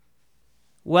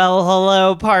Well,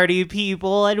 hello, party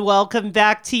people, and welcome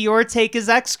back to Your Take is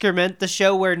Excrement, the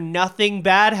show where nothing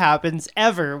bad happens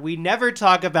ever. We never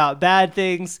talk about bad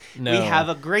things. No. We have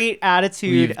a great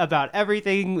attitude about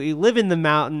everything. We live in the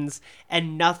mountains,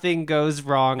 and nothing goes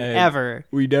wrong ever.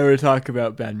 We never talk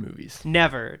about bad movies.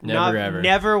 Never. Never, ever.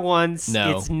 Never once.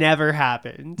 No. It's never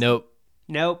happened. Nope.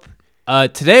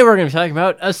 Today we're going to be talking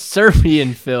about a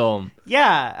Serbian film.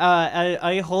 Yeah,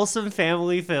 a wholesome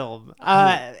family film.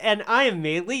 And I am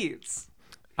May Leeds.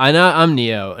 I'm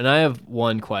Neo, and I have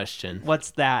one question.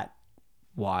 What's that?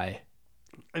 Why?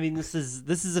 I mean, this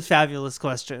is a fabulous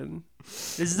question.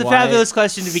 This is a Why? fabulous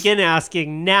question to begin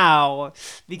asking now,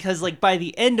 because by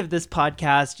the end of this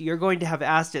podcast, you're going to have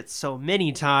asked it so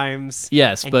many times.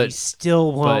 Yes, and but you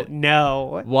still won't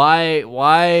know.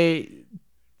 Why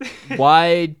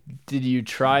did you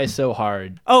try so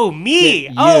hard? Oh, me!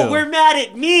 You. Oh, we're mad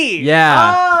at me!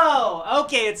 Yeah. Oh,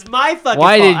 okay, it's my fucking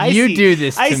Why fault. did you do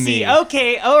this to me? I see.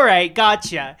 Okay, all right,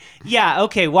 gotcha. Yeah,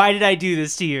 okay, why did I do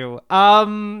this to you?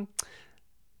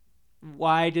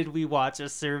 Why did we watch a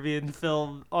Serbian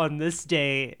film on this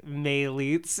day,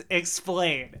 Mayleets?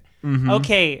 Explain. Mm-hmm.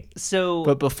 Okay, so...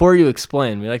 But before you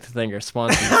explain, we'd like to thank our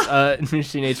sponsors,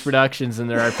 Machine Age Productions and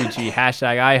their RPG,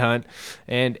 #iHunt,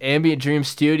 and Ambient Dream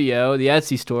Studio, the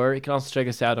Etsy store. You can also check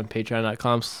us out on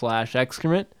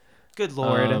patreon.com/excrement. Good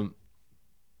Lord.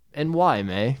 And why,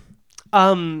 May?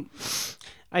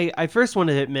 I first want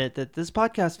to admit that this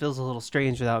podcast feels a little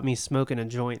strange without me smoking a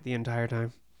joint the entire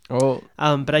time. Oh.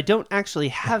 But I don't actually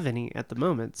have any at the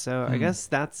moment, so I guess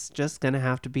that's just gonna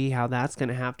have to be how that's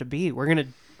gonna have to be. We're gonna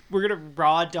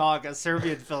raw dog a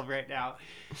Serbian film right now.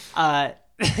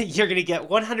 You're gonna get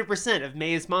 100% of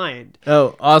May's mind.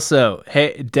 Oh, also,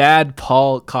 hey, Dad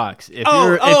Paul Cox, if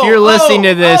you're listening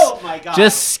to this,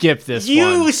 just skip this one.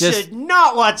 You should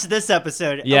not watch this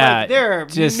episode. Yeah, there are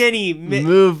many.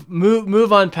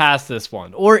 Move on past this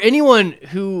one, or anyone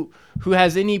who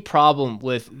has any problem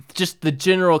with just the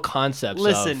general concepts.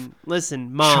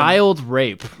 Listen, Mom. Child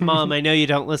rape. Mom, I know you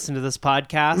don't listen to this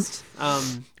podcast,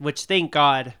 which thank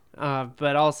God.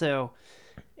 But also,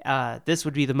 this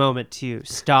would be the moment to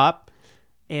stop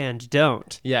and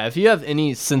don't. Yeah, if you have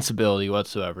any sensibility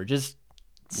whatsoever, just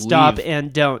stop leave.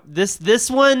 And don't. This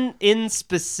one in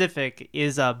specific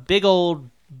is a big old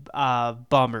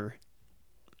bummer.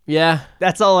 Yeah.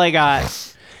 That's all I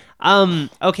got.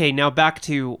 Okay, now back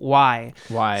to why.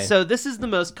 Why? So this is the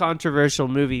most controversial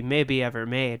movie maybe ever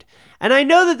made. And I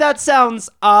know that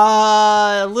sounds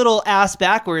a little ass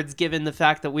backwards given the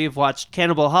fact that we've watched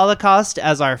Cannibal Holocaust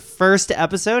as our first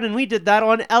episode, and we did that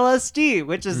on LSD,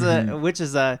 which is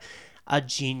a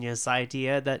genius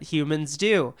idea that humans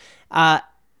do.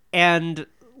 And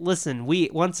listen,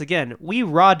 we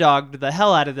raw dogged the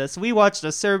hell out of this. We watched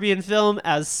a Serbian film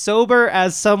as sober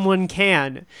as someone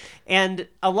can. And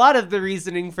a lot of the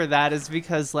reasoning for that is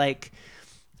because,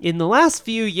 in the last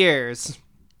few years,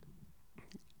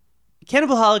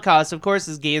 Cannibal Holocaust, of course,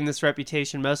 has gained this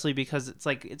reputation mostly because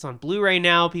it's on Blu-ray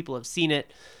now. People have seen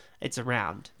it. It's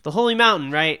around. The Holy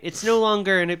Mountain, right? It's no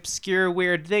longer an obscure,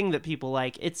 weird thing that people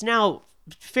like. It's now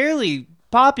fairly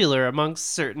popular amongst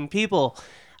certain people.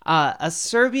 A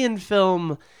Serbian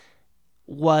film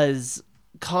was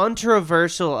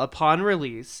controversial upon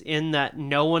release in that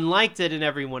no one liked it and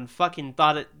everyone fucking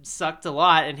thought it sucked a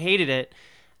lot and hated it.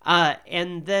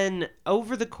 And then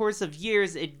over the course of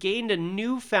years, it gained a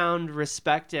newfound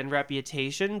respect and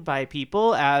reputation by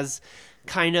people as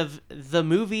kind of the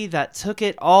movie that took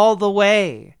it all the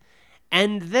way.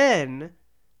 And then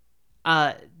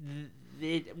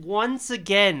it once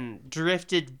again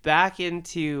drifted back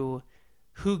into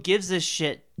who gives a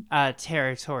shit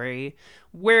territory,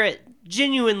 where it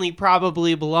genuinely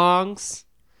probably belongs.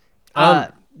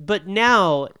 But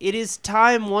now it is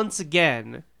time once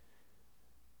again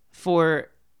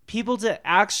for people to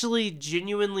actually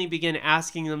genuinely begin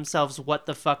asking themselves what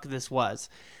the fuck this was.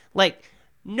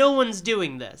 No one's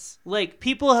doing this.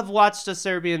 People have watched a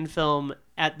Serbian film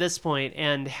at this point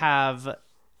and have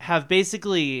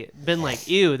basically been like,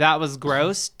 ew, that was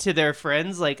gross to their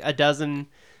friends a dozen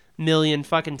million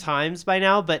fucking times by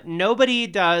now, but nobody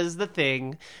does the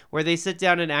thing where they sit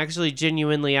down and actually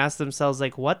genuinely ask themselves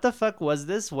what the fuck was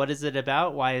this? What is it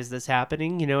about? Why is this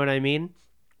happening? You know what I mean?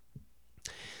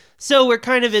 So we're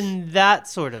kind of in that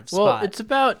sort of spot. Well,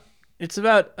 it's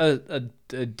about a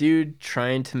dude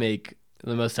trying to make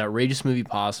the most outrageous movie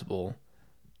possible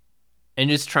and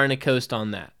just trying to coast on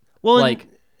that. Well, I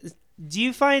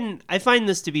find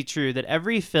this to be true, that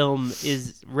every film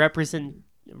is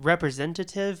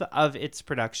representative of its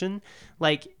production.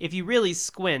 Like, if you really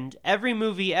squint, every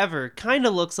movie ever kind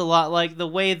of looks a lot like the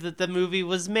way that the movie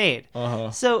was made.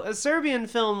 Uh-huh. So a Serbian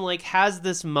film like has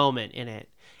this moment in it,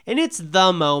 and it's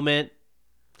the moment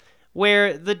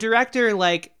where the director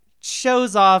like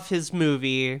shows off his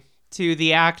movie to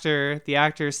the actor. The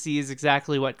actor sees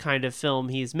exactly what kind of film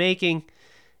he's making,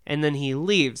 and then he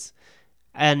leaves.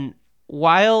 And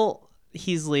while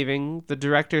he's leaving, the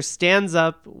director stands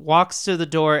up, walks to the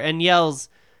door, and yells,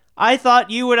 "I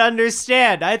thought you would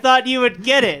understand. I thought you would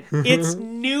get it. It's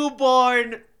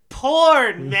newborn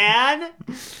porn, man.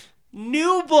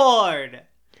 Newborn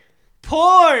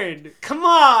porn. Come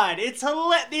on. It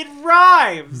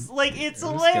rhymes. Like, it's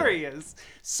hilarious.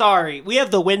 Sorry, we have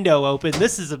the window open.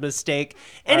 This is a mistake.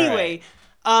 Anyway,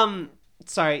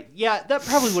 sorry. Yeah, that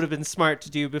probably would have been smart to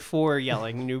do before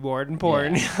yelling newborn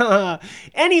porn. Yeah.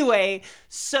 Anyway,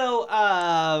 so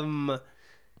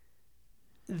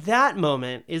that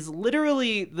moment is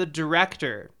literally the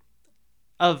director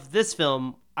of this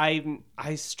film. I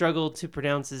struggled to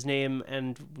pronounce his name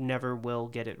and never will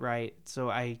get it right.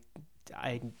 So I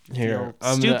feel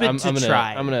stupid to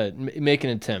try. I'm gonna make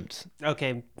an attempt.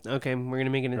 Okay, we're gonna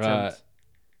make an attempt.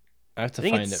 I have to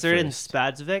think find it's it Serbian first.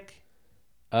 Spazvic.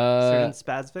 Uh,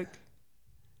 Spazvic.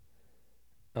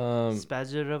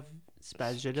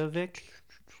 Spajovic.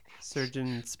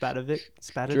 Surgeon Spadovic.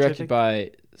 Directed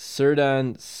by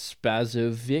Serdan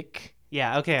Spazovic.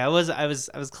 Yeah, okay, I was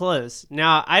close.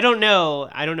 Now I don't know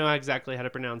exactly how to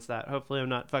pronounce that. Hopefully I'm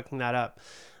not fucking that up.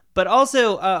 But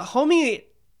also, homie,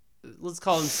 let's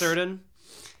call him Serdan,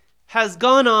 has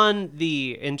gone on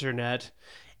the internet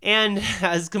and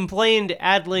has complained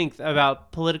at length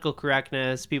about political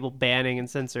correctness, people banning and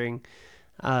censoring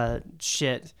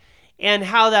shit, and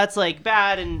how that's like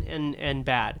bad and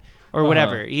bad or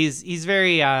whatever. He's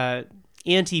very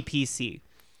anti-PC.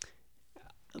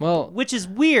 Well, which is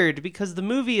weird because the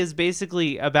movie is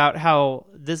basically about how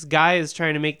this guy is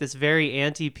trying to make this very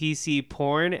anti-PC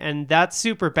porn, and that's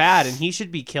super bad, and he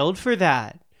should be killed for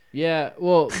that. yeah.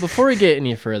 Well, before we get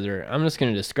any further, I'm just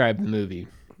gonna describe the movie.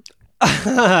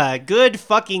 Good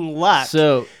fucking luck.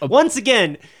 So once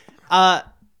again,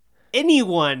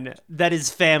 anyone that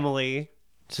is family,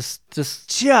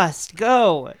 just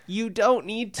go. You don't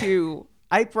need to.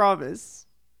 I promise.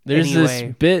 There's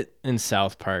this bit in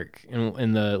South Park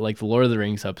in the like the Lord of the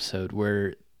Rings episode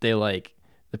where they like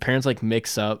the parents like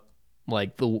mix up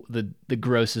like the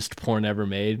grossest porn ever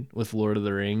made with Lord of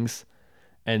the Rings,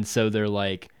 and so they're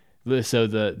like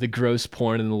the gross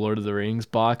porn in the Lord of the Rings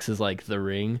box is like The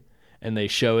Ring, and they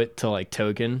show it to like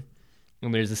Token,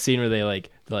 and there's a scene where they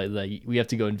like we have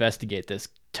to go investigate this.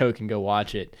 Token go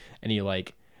watch it, and he's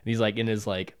like in his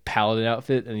like paladin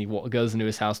outfit, and he goes into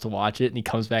his house to watch it, and he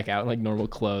comes back out in like normal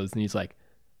clothes, and he's like,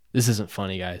 "This isn't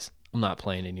funny, guys. I'm not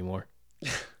playing anymore.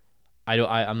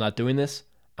 I'm not doing this.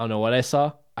 I don't know what I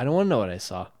saw. I don't want to know what I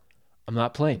saw. I'm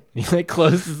not playing." And he like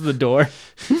closes the door.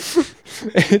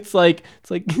 It's like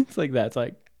that. It's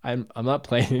like I'm not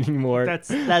playing anymore. That's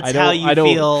how you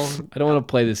feel. I don't want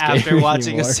to play this game after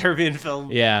watching anymore. A Serbian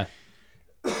film. Yeah.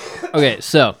 Okay,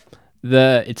 so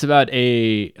it's about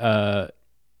a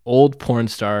old porn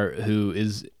star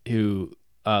who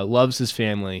loves his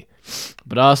family,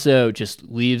 but also just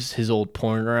leaves his old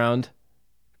porn around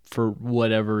for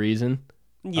whatever reason.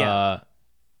 Yeah,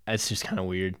 it's just kind of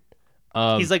weird.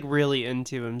 He's like really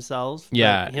into himself.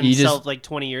 Yeah, like himself like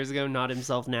 20 years ago, not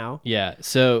himself now. Yeah,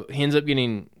 so he ends up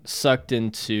getting sucked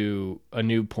into a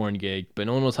new porn gig, but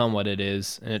no one will tell him what it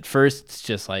is. And at first, it's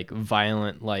just like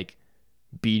violent, like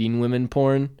beating women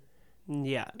porn.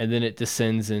 Yeah. And then it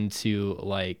descends into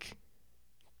like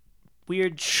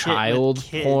weird child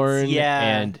porn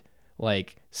and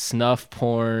like snuff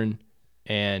porn,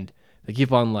 and they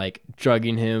keep on like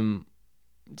drugging him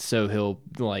so he'll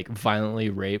like violently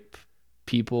rape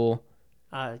people.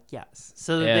 Yes.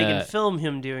 So that they can film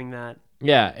him doing that.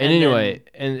 Yeah, and anyway,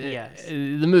 yes.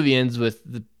 The movie ends with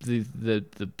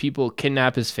the people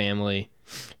kidnap his family.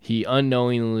 He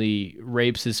unknowingly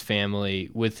rapes his family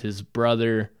with his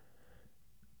brother,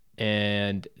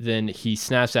 and then he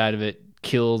snaps out of it,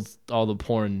 kills all the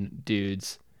porn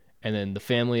dudes, and then the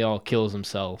family all kills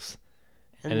themselves.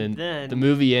 And then the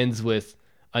movie ends with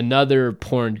another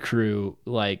porn crew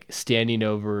like standing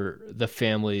over the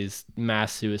family's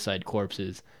mass suicide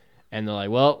corpses, and they're like,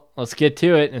 "Well, let's get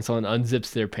to it." And someone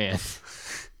unzips their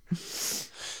pants.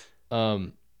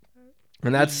 And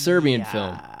that's Serbian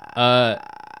film.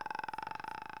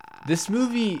 This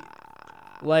movie,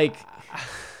 like,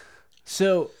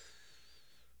 so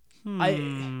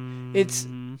it's,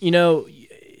 you know,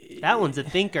 that one's a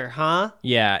thinker, huh?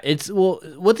 Yeah, it's, well,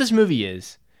 what this movie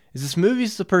is this movie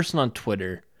is the person on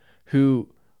Twitter who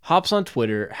hops on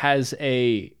Twitter, has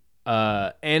a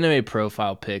anime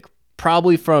profile pic,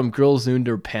 probably from Girls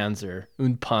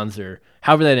Panzer,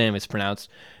 however that anime is pronounced,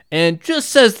 and just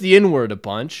says the N-word a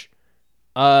bunch,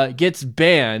 gets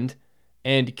banned,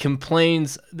 and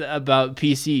complains about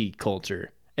PC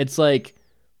culture. It's like,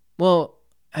 well,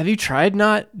 have you tried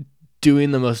not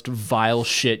doing the most vile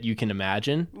shit you can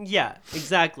imagine? Yeah,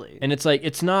 exactly. And it's like,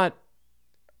 it's not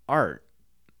art.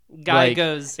 Guy Like,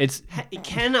 goes, it's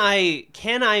can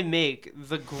I make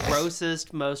the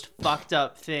grossest, most fucked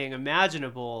up thing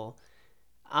imaginable,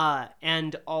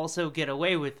 and also get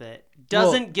away with it?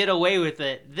 Doesn't get away with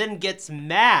it, then gets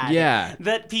mad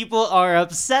that people are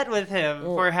upset with him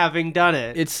for having done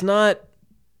it. It's not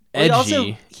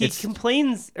edgy. He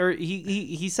complains, or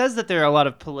he says that there are a lot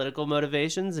of political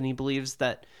motivations, and he believes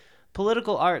that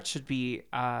political art should be,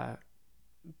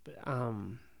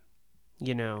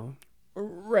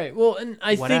 right. Well, and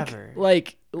I whatever, think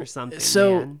like or something.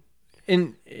 So,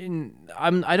 man.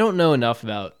 I don't know enough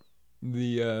about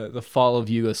the fall of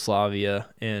Yugoslavia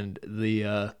and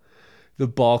the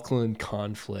Balkan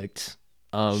conflict.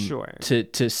 Sure.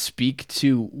 To speak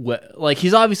to what, like,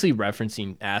 he's obviously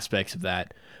referencing aspects of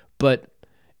that, but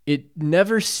it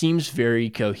never seems very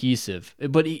cohesive.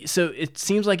 But so it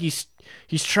seems like he's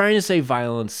trying to say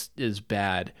violence is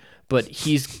bad, but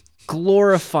he's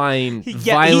glorifying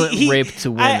violent rape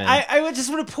to women. I would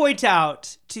just want to point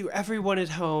out to everyone at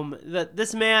home that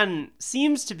this man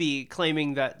seems to be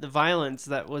claiming that the violence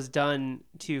that was done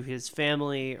to his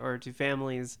family or to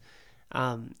families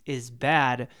is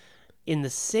bad. In the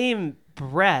same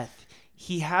breath,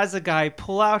 he has a guy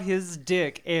pull out his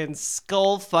dick and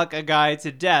skull fuck a guy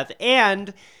to death.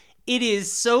 And it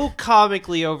is so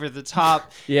comically over the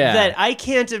top that I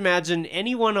can't imagine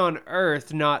anyone on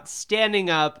earth not standing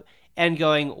up and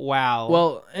going, wow,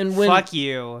 well, and fuck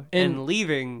you, and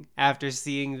leaving after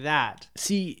seeing that.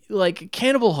 See, like,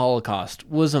 Cannibal Holocaust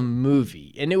was a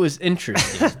movie, and it was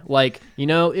interesting. Like,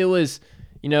 it was,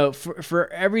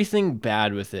 for everything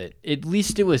bad with it, at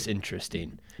least it was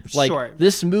interesting. Like, sure.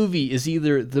 This movie is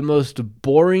either the most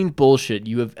boring bullshit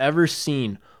you have ever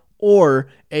seen, or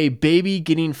a baby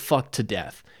getting fucked to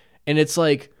death. And it's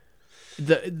like,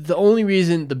 the only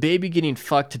reason the baby getting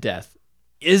fucked to death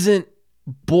isn't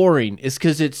boring is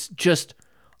because it's just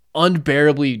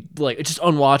unbearably, like, it's just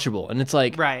unwatchable. And it's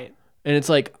like, right. And it's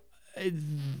like,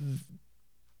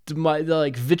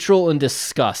 the vitriol and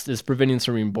disgust is preventing this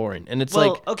from being boring. And it's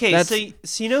okay,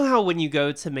 so you know how when you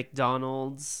go to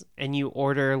McDonald's and you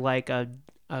order like a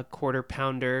quarter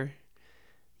pounder,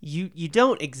 you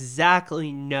don't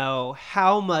exactly know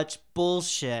how much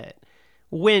bullshit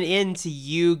went into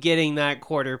you getting that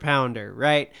quarter pounder,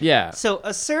 right? Yeah. So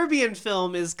a Serbian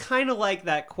film is kind of like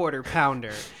that quarter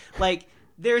pounder. Like,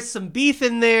 there's some beef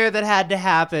in there that had to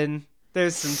happen.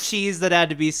 There's some cheese that had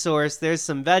to be sourced. There's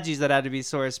some veggies that had to be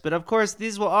sourced. But of course,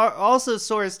 these were also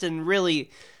sourced in really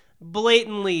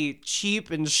blatantly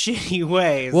cheap and shitty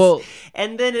ways. Well,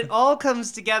 and then it all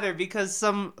comes together because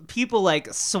some people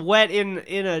like sweat in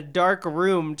a dark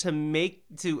room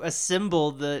to assemble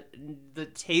the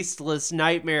tasteless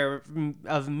nightmare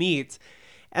of meat.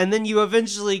 And then you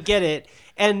eventually get it.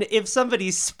 And if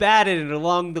somebody spat in it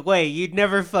along the way, you'd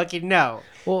never fucking know.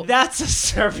 Well, that's a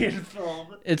Serbian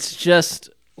film. It's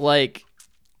just like,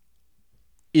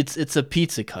 it's a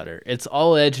pizza cutter. It's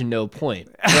all edge and no point.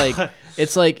 Like,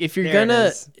 it's like, if you're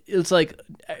it's like,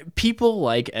 people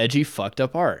like edgy, fucked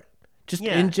up art. Just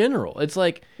in general. It's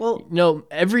like,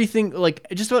 everything, like,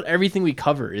 just about everything we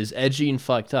cover is edgy and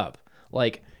fucked up.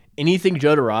 Like, anything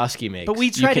Jodorowsky makes, but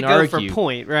we try to go for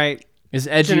point, right? Is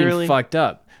edgy and fucked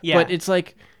up. Yeah. But it's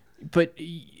like,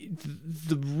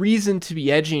 the reason to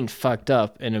be edgy and fucked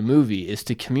up in a movie is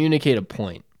to communicate a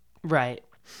point. Right.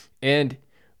 And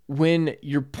when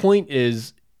your point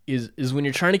is when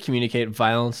you're trying to communicate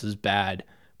violence is bad,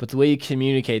 but the way you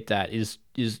communicate that is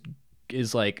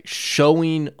like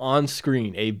showing on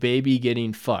screen a baby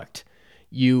getting fucked.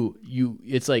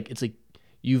 It's like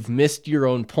you've missed your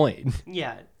own point.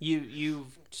 Yeah,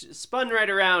 you've spun right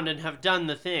around and have done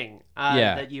the thing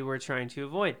that you were trying to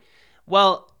avoid.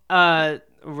 Well,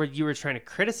 you were trying to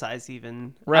criticize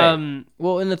even. Right.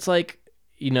 Well, and it's like,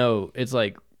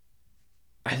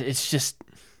 it's just.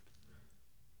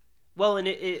 Well,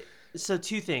 and so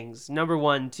two things. Number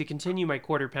one, to continue my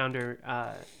quarter pounder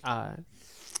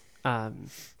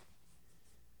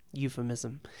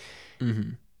euphemism.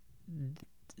 Mm-hmm.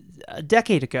 A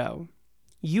decade ago,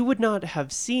 you would not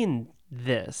have seen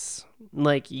this.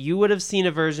 Like, you would have seen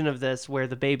a version of this where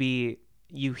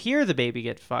you hear the baby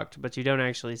get fucked, but you don't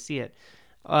actually see it.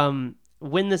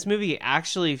 When this movie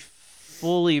actually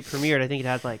fully premiered, I think it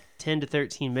had like 10 to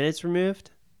 13 minutes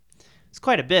removed. It's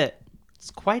quite a bit.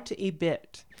 It's quite a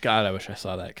bit. God, I wish I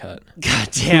saw that cut. God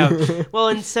damn. Well,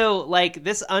 and so like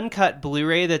this uncut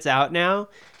Blu-ray that's out now,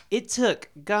 it took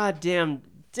goddamn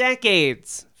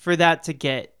decades for that to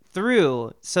get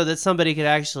through so that somebody could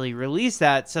actually release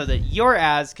that so that your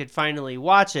ass could finally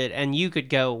watch it and you could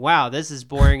go, wow, this is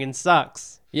boring and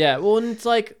sucks. Yeah, well, and it's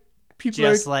like people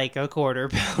Just are like a quarter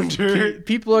pounder.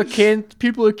 people are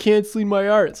canceling my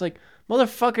art. It's like,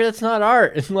 motherfucker, that's not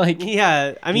art. And like,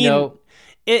 Yeah, I mean, you know,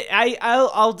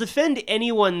 I'll defend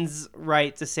anyone's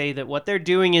right to say that what they're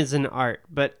doing is an art,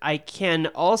 but I can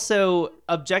also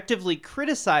objectively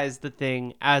criticize the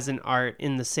thing as an art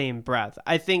in the same breath.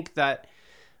 I think that,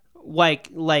 like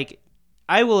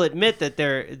I will admit that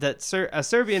a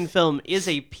Serbian film is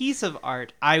a piece of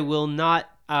art. I will not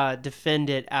defend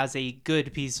it as a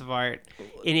good piece of art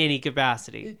in any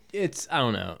capacity. it's I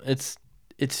don't know.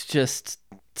 It's just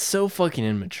so fucking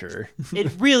immature.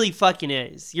 It really fucking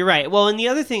is. You're right. Well, and the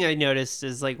other thing I noticed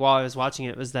is like while I was watching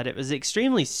it was that it was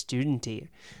extremely studenty.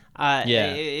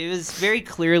 Yeah. It was very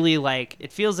clearly like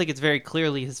it feels like it's very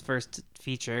clearly his first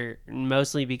feature,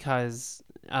 mostly because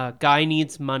guy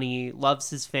needs money, loves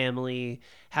his family,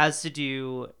 has to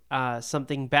do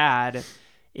something bad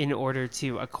in order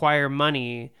to acquire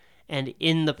money, and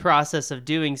in the process of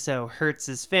doing so hurts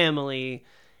his family.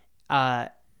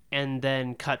 And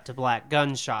then cut to black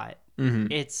gunshot. Mm-hmm.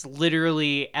 It's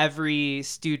literally every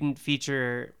student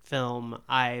feature film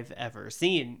I've ever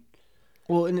seen.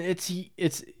 Well, and he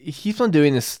keeps on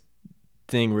doing this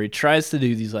thing where he tries to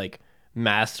do these like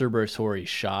masturbatory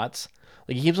shots.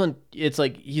 Like he keeps on. It's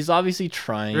like he's obviously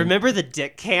trying. Remember the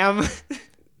dick cam?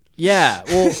 Yeah.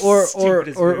 Well, or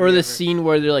Stupidest movie the ever. scene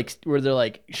where they're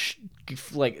like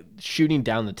shooting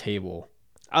down the table.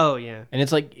 Oh yeah. And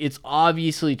it's like it's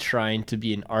obviously trying to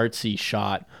be an artsy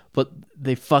shot, but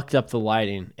they fucked up the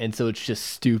lighting, and so it's just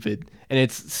stupid. And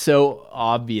it's so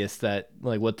obvious that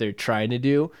like what they're trying to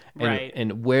do and, Right.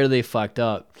 and where they fucked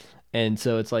up. And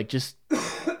so it's like just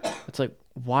it's like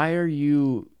why are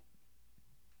you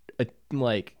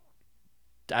like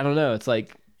I don't know. It's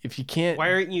like if you can't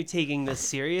Why aren't you taking this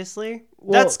seriously?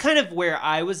 Well- That's kind of where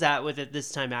I was at with it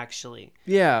this time, actually.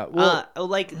 Yeah, well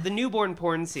Like the newborn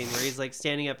porn scene where he's like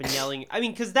standing up and yelling. I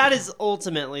mean, because that is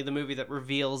ultimately the movie that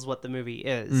reveals what the movie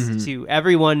is Mm-hmm. to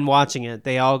everyone watching it.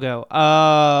 They all go,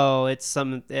 "Oh, it's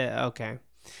some okay,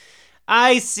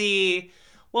 I see."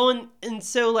 Well, and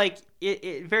so like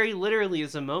it very literally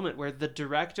is a moment where the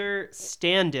director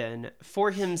stand-in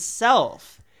for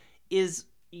himself is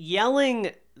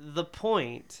yelling the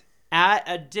point at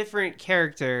a different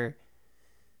character,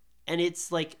 and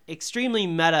it's like extremely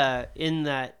meta in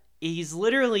that he's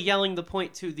literally yelling the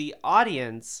point to the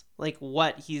audience, like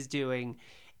what he's doing,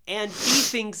 and he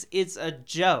thinks it's a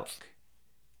joke.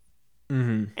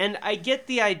 mm-hmm. And I get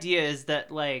the idea is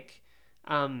that like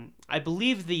I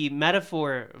believe the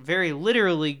metaphor very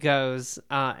literally goes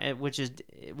which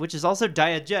is also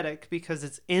diegetic because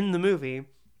it's in the movie.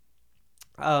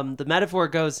 The metaphor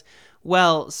goes,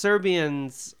 well,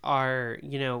 Serbians are,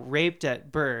 raped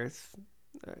at birth,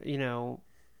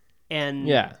 and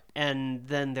Yeah. and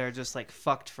then they're just like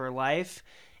fucked for life,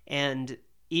 and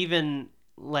even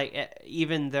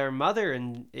their mother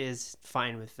is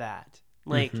fine with that.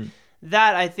 Like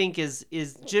that, I think is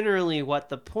generally what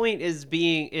the point is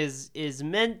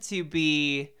meant to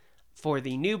be for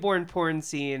the newborn porn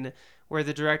scene, where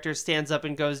the director stands up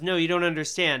and goes, "No, you don't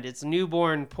understand. It's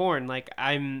newborn porn. Like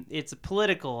it's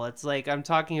political. It's like I'm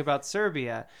talking about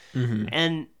Serbia." Mm-hmm.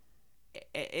 And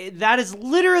that is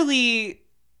literally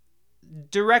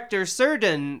director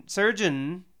surgeon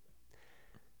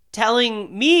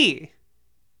telling me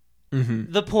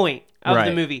Mm-hmm. the point of the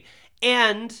Right. movie.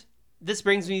 And this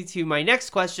brings me to my next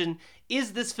question.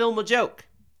 Is this film a joke?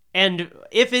 And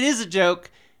if it is a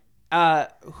joke,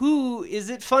 who is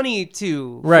it funny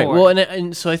to? Right. for? Well,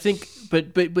 and so I think,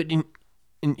 but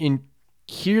in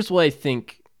here's what I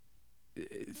think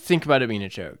about it being a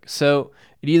joke. So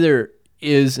it either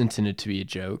is intended to be a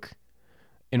joke,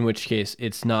 in which case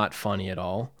it's not funny at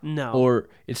all, No. or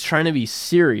it's trying to be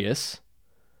serious,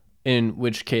 in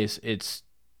which case it's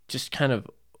just kind of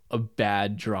a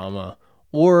bad drama,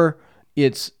 or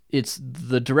it's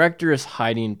the director is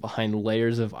hiding behind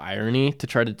layers of irony to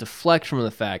try to deflect from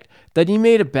the fact that he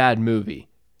made a bad movie.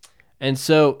 And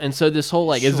so this whole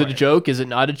like, is it a Sure. joke? Is it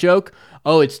not a joke?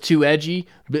 Oh, it's too edgy.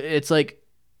 But it's like,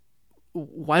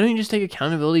 why don't you just take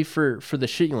accountability for the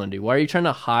shit you want to do? Why are you trying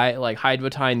to hide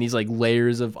behind these like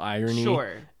layers of irony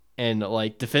Sure. and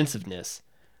like defensiveness,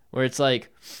 where it's like,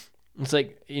 if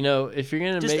you're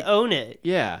gonna Just make, own it.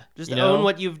 yeah, Just own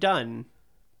what you've done.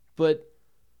 but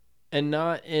and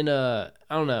not in a,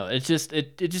 I don't know. It's just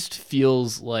it just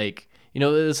feels like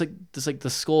it's like the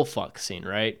skull fuck scene,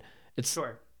 right? It's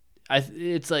Sure. I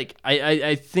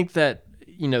think that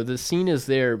the scene is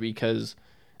there because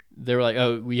they were like,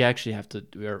 oh, we actually have to,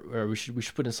 or we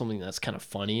should put in something that's kind of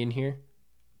funny in here.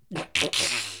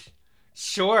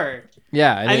 Sure.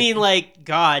 Yeah, I mean, like,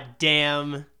 god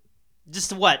damn.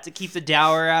 Just what? To keep the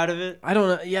dour out of it? I don't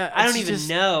know. Yeah, I don't even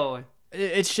know.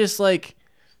 It's just like,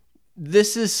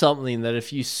 this is something that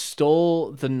if you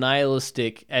stole the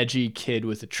nihilistic, edgy kid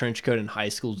with a trench coat in high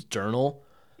school's journal,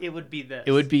 it would be this.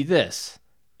 It would be this.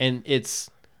 And it's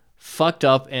fucked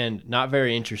up and not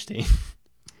very interesting.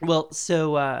 Well,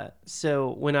 so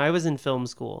when I was in film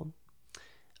school,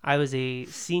 I was a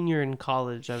senior in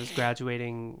college. I was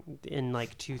graduating in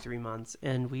like 2-3 months,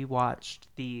 and we watched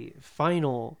the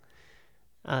final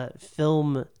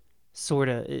film sort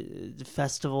of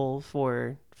festival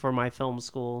for my film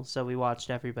school. So we watched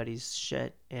everybody's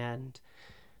shit, and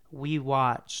we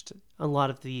watched a lot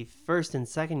of the first and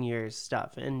second year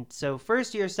stuff. And so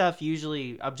first year stuff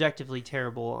usually objectively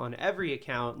terrible on every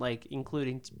account, like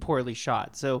including poorly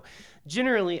shot. So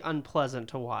generally unpleasant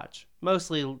to watch,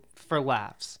 mostly for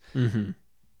laughs. Mm-hmm.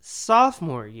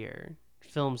 Sophomore year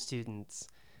film students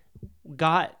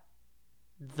got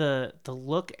the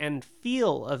look and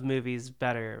feel of movies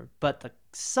better, but the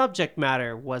subject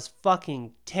matter was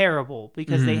fucking terrible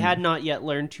because they had not yet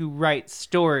learned to write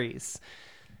stories.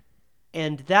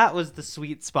 And that was the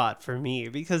sweet spot for me,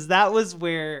 because that was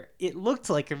where it looked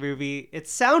like a movie, it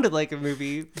sounded like a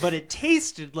movie, but it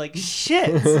tasted like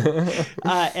shit.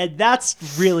 And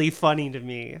that's really funny to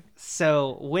me.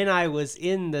 So when I was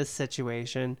in this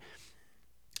situation,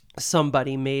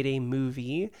 somebody made a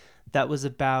movie that was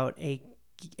about a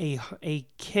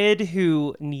kid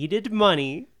who needed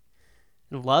money,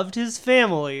 loved his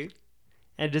family,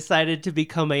 and decided to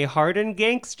become a hardened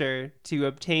gangster to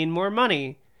obtain more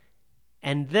money.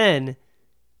 And then,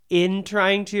 in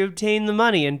trying to obtain the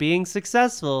money and being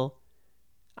successful,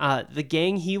 the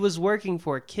gang he was working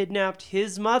for kidnapped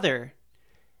his mother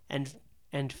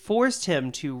and forced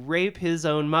him to rape his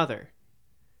own mother.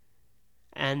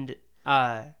 And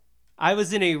I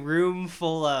was in a room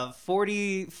full of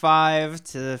 45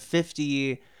 to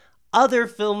 50 other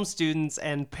film students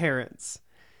and parents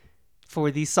for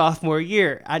the sophomore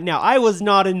year. Now, I was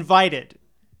not invited.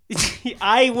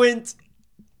 I went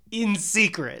in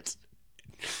secret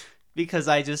because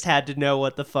I just had to know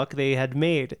what the fuck they had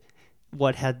made,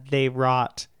 what had they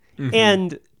wrought.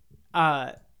 And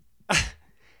I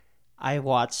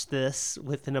watched this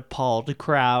with an appalled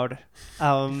crowd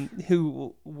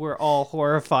who were all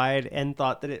horrified and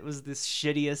thought that it was this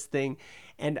shittiest thing.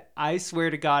 And I swear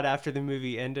to God, after the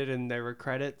movie ended and there were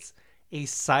credits, a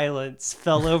silence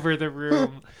fell over the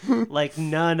room like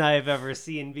none I've ever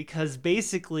seen, because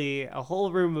basically a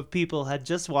whole room of people had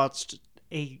just watched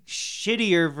a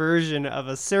shittier version of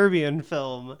a Serbian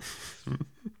film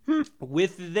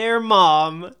with their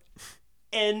mom,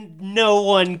 and no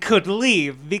one could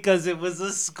leave because it was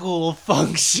a school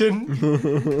function.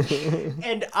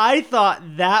 And I thought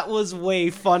that was way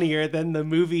funnier than the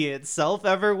movie itself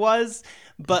ever was.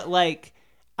 But like,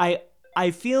 I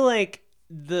feel like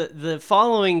the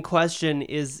following question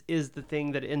is the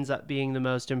thing that ends up being the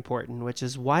most important, which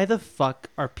is, why the fuck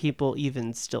are people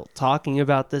even still talking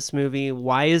about this movie?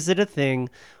 Why is it a thing?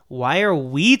 Why are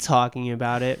we talking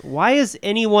about it? Why is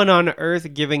anyone on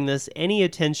earth giving this any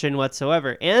attention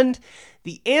whatsoever? And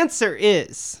the answer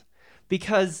is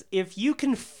because if you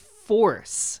can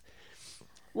force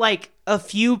like a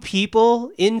few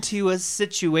people into a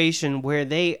situation where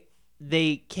they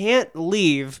can't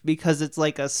leave because it's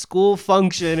like a school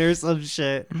function or some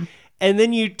shit, and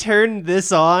then you turn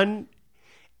this on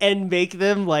and make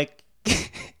them like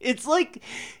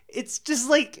it's just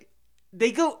like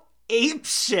they go ape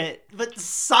shit, but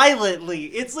silently.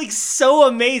 It's like so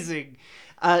amazing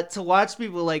to watch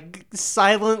people like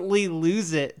silently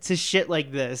lose it to shit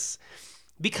like this,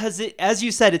 because it, as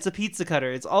you said, it's a pizza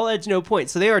cutter. It's all edge, no point.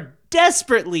 So they are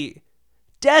desperately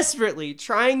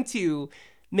trying to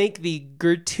make the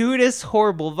gratuitous,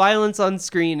 horrible violence on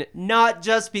screen not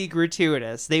just be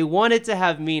gratuitous. They want it to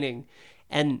have meaning.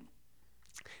 And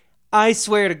I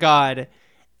swear to God,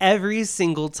 every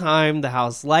single time the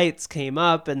house lights came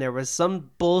up and there was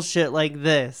some bullshit like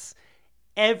this,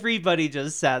 everybody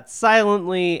just sat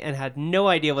silently and had no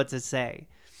idea what to say.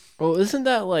 Well, isn't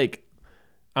that like,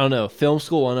 I don't know, film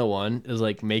school 101 is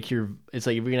like, it's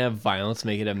like, if you're going to have violence,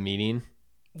 make it have meaning.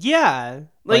 Yeah.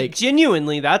 Like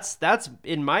genuinely, that's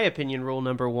in my opinion rule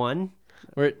number one.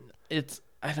 Where it's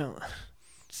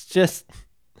just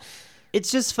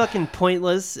fucking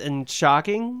pointless and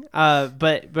shocking.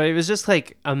 But it was just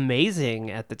like amazing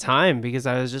at the time, because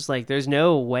I was just like, there's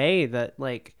no way that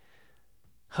like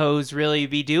hoes really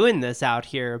be doing this out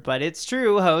here, but it's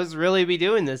true, hoes really be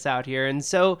doing this out here. And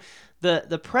so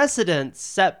the precedent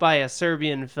set by a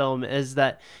Serbian film is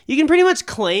that you can pretty much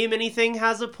claim anything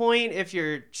has a point if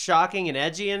you're shocking and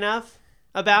edgy enough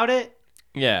about it,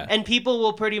 Yeah. and people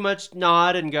will pretty much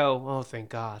nod and go, "Oh, thank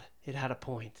God, it had a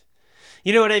point."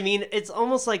 You know what I mean? It's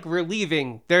almost like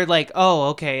relieving. They're like, "Oh,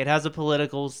 okay, it has a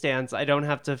political stance. I don't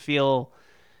have to feel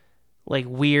like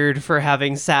weird for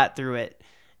having sat through it."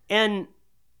 And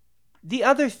the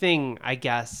other thing, I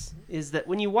guess, is that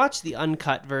when you watch the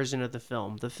uncut version of the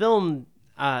film, the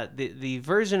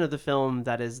version of the film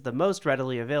that is the most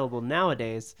readily available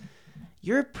nowadays,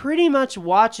 you're pretty much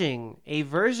watching a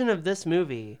version of this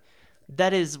movie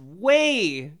that is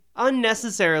way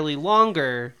unnecessarily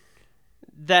longer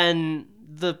than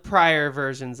the prior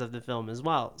versions of the film as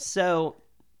well. So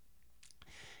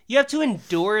you have to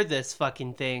endure this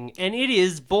fucking thing, and it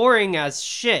is boring as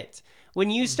shit. When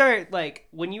you start, like,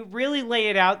 when you really lay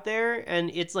it out there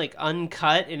and it's, like,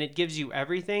 uncut and it gives you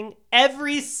everything,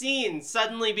 every scene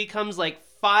suddenly becomes, like,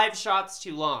 5 shots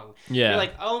too long. Yeah. You're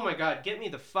like, oh my God, get me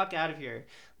the fuck out of here.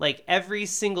 Like, every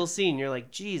single scene, you're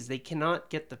like, geez, they cannot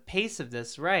get the pace of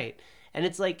this right. And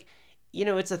it's like, you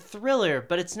know, it's a thriller,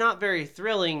 but it's not very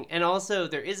thrilling. And also,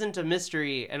 there isn't a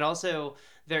mystery. And also,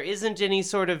 there isn't any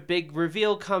sort of big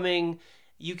reveal coming.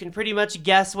 You can pretty much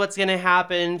guess what's going to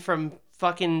happen from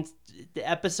fucking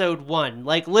episode 1.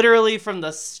 Like, literally from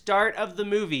the start of the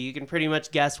movie, you can pretty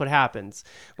much guess what happens.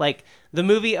 Like, the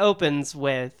movie opens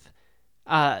with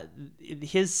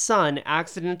his son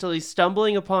accidentally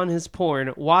stumbling upon his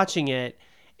porn, watching it,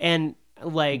 and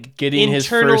like getting his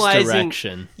first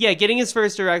erection. Yeah, getting his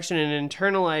first erection and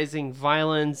internalizing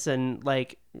violence and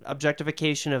like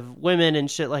objectification of women and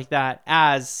shit like that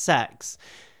as sex.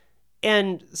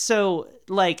 And so,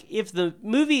 like, if the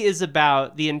movie is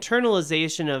about the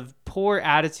internalization of poor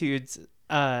attitudes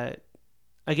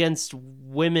against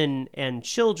women and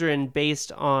children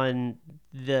based on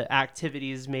the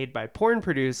activities made by porn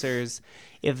producers,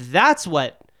 if that's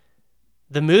what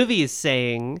the movie is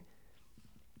saying,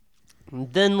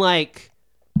 then, like,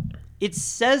 it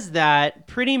says that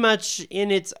pretty much in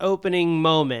its opening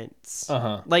moments.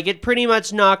 Uh-huh. Like, it pretty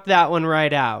much knocked that one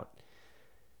right out.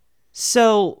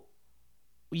 So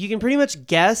you can pretty much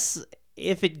guess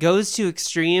if it goes to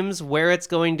extremes where it's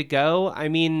going to go. I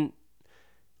mean,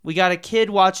 we got a kid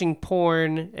watching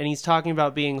porn and he's talking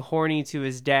about being horny to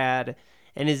his dad,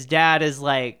 and his dad is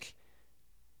like,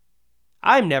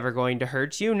 I'm never going to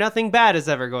hurt you. Nothing bad is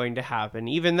ever going to happen,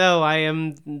 even though I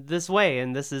am this way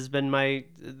and this has been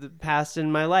the past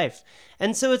in my life.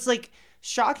 And so it's like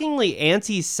shockingly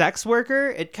anti-sex worker.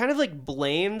 It kind of like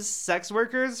blames sex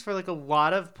workers for like a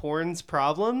lot of porn's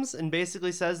problems and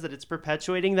basically says that it's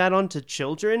perpetuating that onto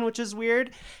children, which is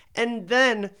weird. And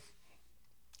then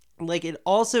like it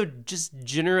also just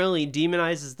generally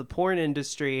demonizes the porn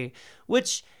industry,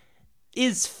 which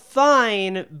is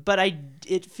fine, but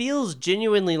it feels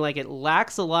genuinely like it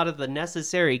lacks a lot of the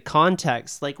necessary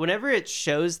context. Like whenever it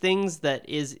shows things that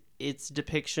is its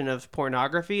depiction of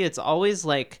pornography, it's always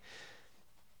like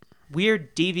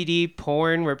weird DVD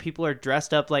porn where people are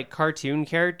dressed up like cartoon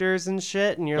characters and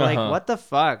shit, and you're like, what the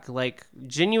fuck? Like,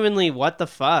 genuinely, what the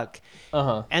fuck?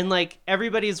 And like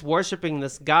everybody's worshiping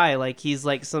this guy like he's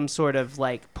like some sort of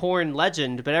like porn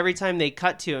legend, but every time they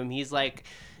cut to him, he's like,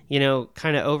 you know,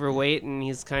 kind of overweight, and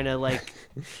he's kind of like,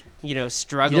 you know,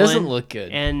 struggling. He doesn't look good.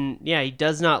 And yeah, he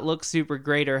does not look super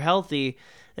great or healthy.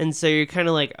 And so you're kind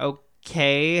of like,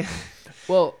 okay,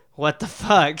 well, what the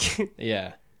fuck?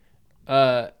 Yeah.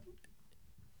 Never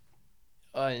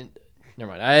mind.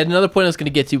 I had another point I was going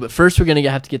to get to, but first we're going to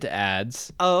have to get to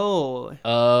ads. Oh,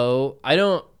 I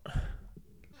don't.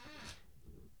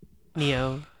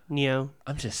 Neo.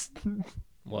 I'm just.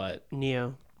 What?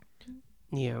 Neo.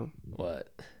 What?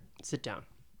 Sit down.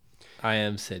 I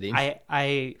am sitting.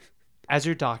 I, as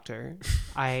your doctor,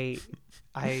 I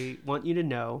want you to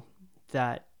know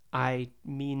that I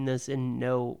mean this in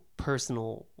no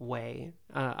personal way.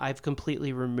 I've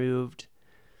completely removed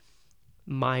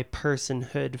my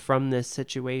personhood from this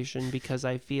situation because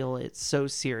I feel it's so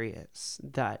serious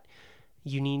that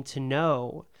you need to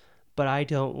know, but I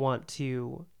don't want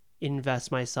to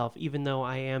invest myself, even though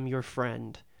I am your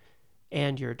friend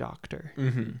and your doctor.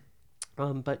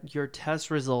 But your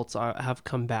test results have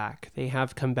come back. They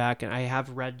have come back, and I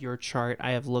have read your chart.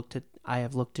 I have looked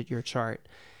at your chart,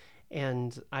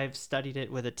 and I've studied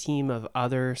it with a team of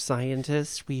other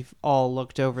scientists. We've all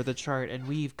looked over the chart, and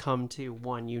we've come to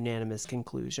one unanimous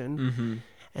conclusion,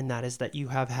 and that is that you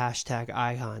have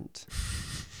 #iHunt.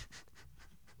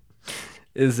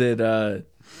 Is it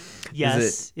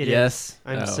Yes, it is. Yes?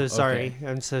 I'm Oh, so sorry. okay.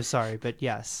 I'm so sorry, but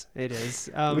yes, it is.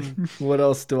 What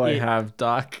else do I it- have,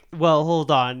 Doc? Well,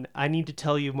 hold on. I need to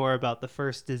tell you more about the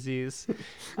first disease.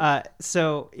 You're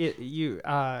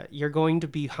going to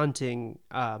be hunting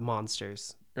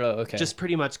monsters Oh, okay. just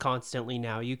pretty much constantly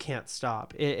now. You can't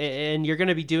stop, and you're going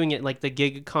to be doing it like the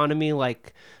gig economy,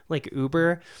 like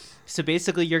Uber. So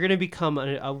basically, you're going to become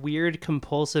a weird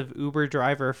compulsive Uber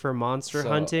driver for monster So,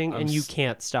 hunting, and you s-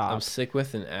 can't stop. I'm sick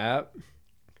with an app.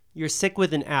 You're sick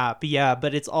with an app, yeah,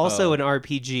 but it's also an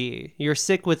RPG. You're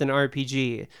sick with an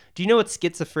RPG. Do you know what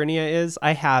schizophrenia is?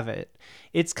 I have it.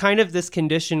 It's kind of this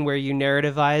condition where you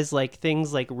narrativize like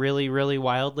things like really, really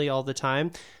wildly all the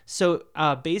time. So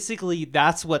basically,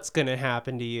 that's what's going to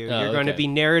happen to you. Oh, You're going to okay.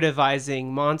 be narrativizing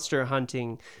monster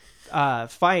hunting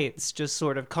fights just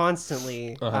sort of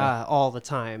constantly all the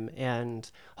time.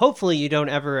 And hopefully, you don't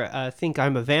ever think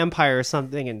I'm a vampire or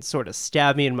something and sort of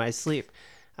stab me in my sleep.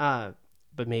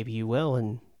 But maybe you will,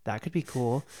 and that could be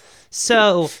cool.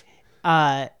 So,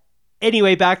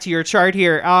 anyway, back to your chart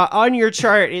here. On your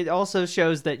chart, it also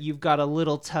shows that you've got a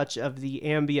little touch of the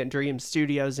Ambient Dream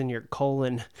Studios in your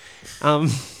colon.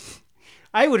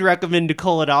 I would recommend a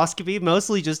colonoscopy,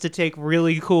 mostly just to take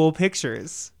really cool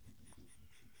pictures.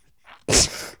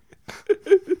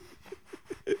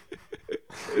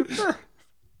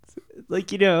 Like,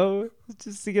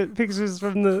 just to get pictures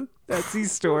from the Etsy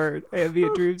store,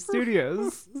 Ambient Dream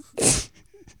Studios.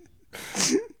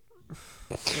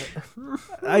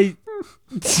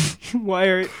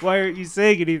 Why aren't you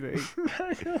saying anything?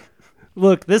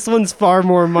 Look, this one's far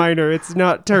more minor. It's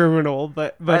not terminal,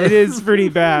 but it is pretty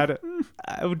bad.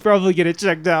 I would probably get it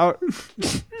checked out.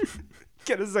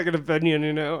 Get a second opinion,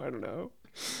 I don't know.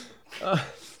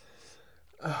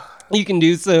 You can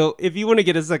do so. If you want to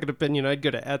get a second opinion, I'd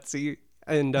go to Etsy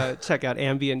and check out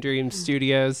Ambient Dream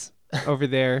Studios over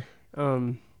there.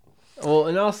 Well,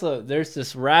 and also there's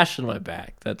this rash on my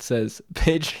back that says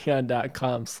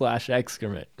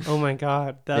patreon.com/excrement. Oh my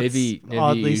God, that's Maybe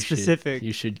oddly you specific.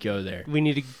 You should go there. We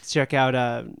need to check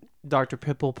out Dr.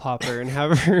 Pimple Popper and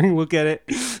have her look at it.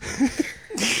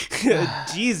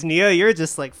 Jeez, Nia, you're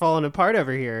just like falling apart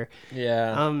over here.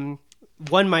 Yeah.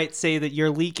 One might say that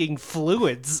you're leaking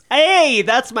fluids. Hey,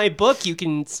 that's my book. You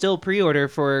can still pre-order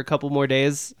for a couple more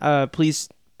days. Please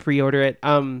pre-order it.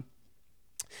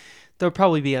 There'll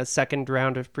probably be a second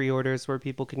round of pre-orders where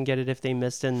people can get it if they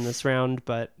missed in this round.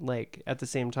 But like at the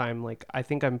same time, like I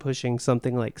think I'm pushing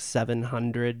something like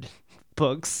 700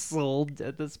 books sold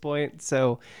at this point.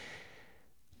 So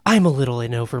I'm a little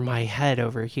in over my head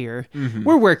over here. Mm-hmm.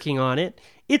 We're working on it.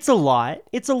 It's a lot.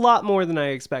 It's a lot more than I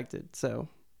expected. So,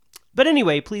 but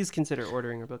anyway, please consider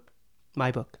ordering a book.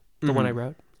 My book, the one I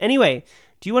wrote. Anyway,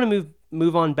 do you want to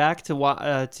move on back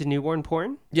to newborn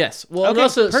porn? Yes. Well, Okay, and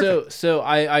also, perfect. so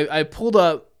I pulled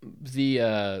up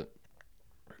the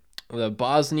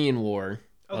Bosnian War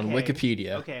on Okay.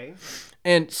 Wikipedia. Okay.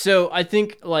 And so I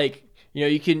think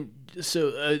you can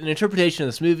an interpretation of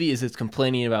this movie is it's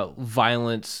complaining about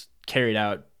violence carried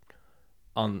out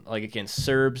on against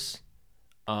Serbs,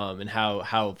 and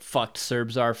how fucked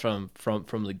Serbs are from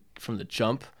the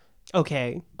jump.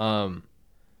 Okay.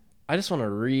 I just want to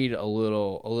read a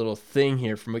little thing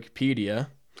here from Wikipedia.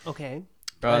 Okay.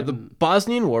 The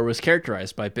Bosnian War was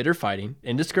characterized by bitter fighting,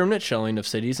 indiscriminate shelling of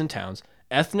cities and towns,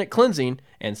 ethnic cleansing,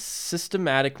 and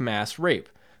systematic mass rape,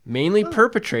 mainly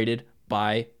perpetrated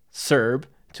by Serb,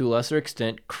 to a lesser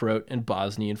extent, Croat and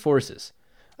Bosnian forces.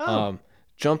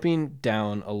 Jumping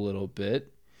down a little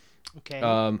bit. Okay.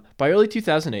 By early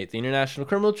 2008, the International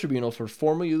Criminal Tribunal for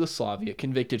former Yugoslavia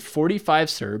convicted 45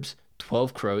 Serbs,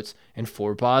 12 Croats, and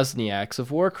 4 Bosniaks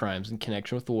of war crimes in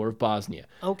connection with the War of Bosnia.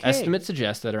 Okay. Estimates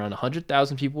suggest that around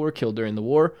 100,000 people were killed during the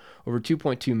war, over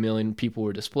 2.2 million people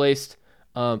were displaced,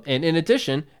 and in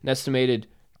addition, an estimated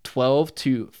 12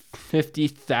 to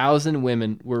 50,000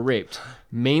 women were raped,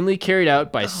 mainly carried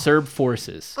out by Serb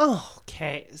forces.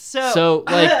 Okay. So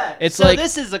it's so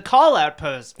this is a call out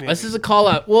post. Maybe. This is a call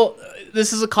out. Well,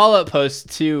 this is a call out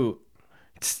post to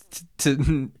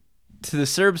the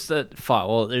Serbs that fought.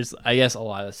 Well, there's I guess a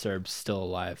lot of Serbs still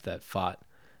alive that fought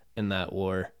in that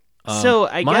war. So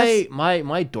I guess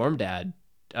my dorm dad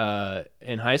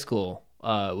in high school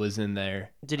was in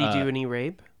there. Did he do any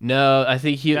rape? No, I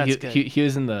think he was he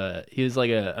was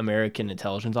like a American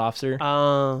intelligence officer.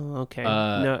 Oh, okay.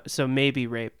 No, so maybe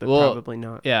rape, but probably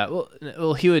not. Yeah,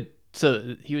 well he would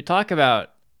talk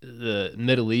about the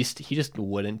Middle East. He just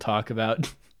wouldn't talk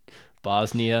about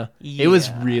Bosnia. It was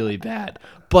Yeah. really bad.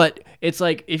 But it's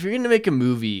like, if you're gonna make a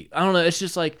movie, I don't know. It's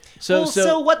just like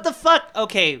So what the fuck?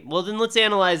 Okay, well then let's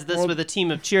analyze this with a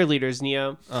team of cheerleaders,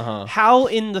 Neo. Uh-huh. How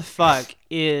in the fuck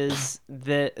is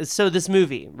this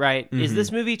movie, right? Is Mm-hmm.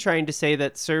 this movie trying to say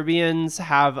that Serbians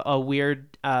have a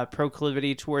weird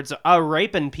proclivity towards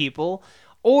raping people,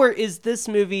 or is this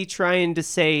movie trying to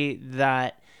say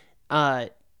that,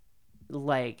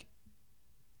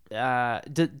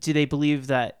 do they believe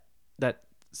that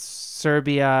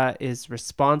Serbia is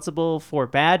responsible for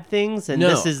bad things, and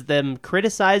No. this is them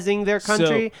criticizing their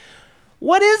country? So-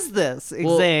 What is this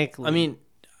Well, exactly? I mean,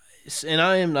 and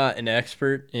I am not an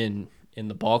expert in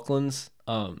the Balkans.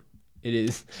 It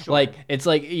is like, it's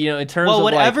like, in terms well, of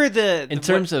whatever like, in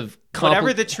terms of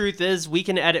whatever the truth is, we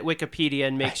can edit Wikipedia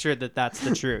and make sure that that's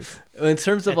the truth. in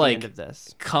terms of at the like end of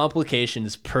this.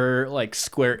 complications per like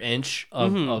square inch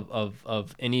of,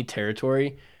 of any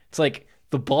territory, it's like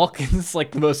the Balkans is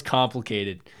like the most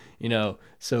complicated,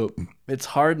 so it's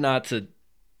hard not to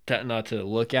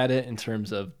look at it in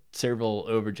terms of several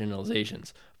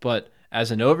overgeneralizations. But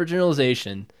as an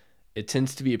overgeneralization, it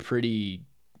tends to be a pretty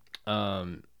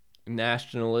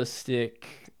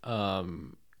nationalistic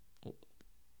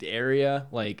area,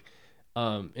 like,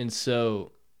 and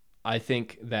so I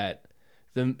think that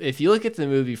if you look at the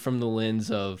movie from the lens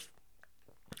of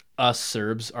us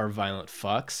Serbs are violent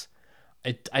fucks,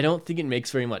 I don't think it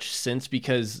makes very much sense,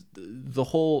 because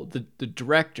the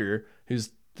director,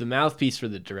 who's the mouthpiece for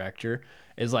the director,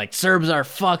 is like, Serbs are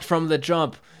fucked from the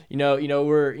jump.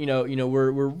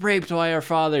 We're raped by our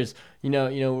fathers.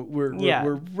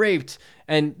 We're raped,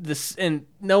 and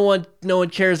no one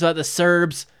cares about the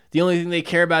Serbs. The only thing they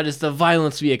care about is the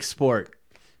violence we export.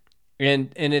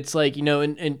 And it's like,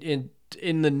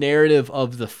 in the narrative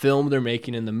of the film they're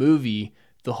making in the movie,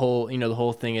 the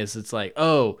whole thing is, it's like,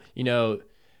 oh,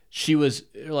 she was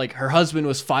like, her husband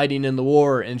was fighting in the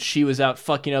war and she was out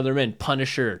fucking other men.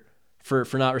 Punish her for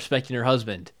not respecting her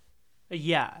husband.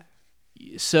 Yeah.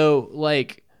 So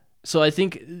I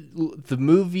think the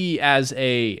movie as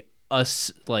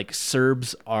us like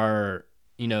Serbs are,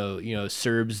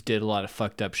 Serbs did a lot of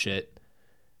fucked up shit,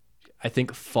 I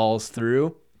think falls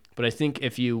through. But I think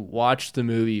if you watch the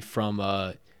movie from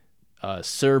a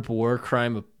Serb war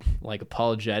crime, like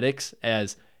apologetics,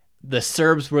 as the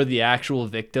Serbs were the actual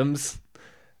victims,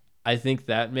 I think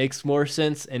that makes more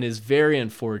sense and is very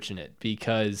unfortunate,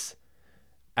 because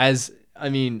as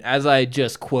I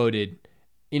just quoted,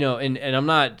 and I'm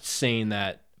not saying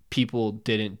that people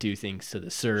didn't do things to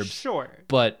the Serbs, Sure.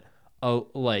 but a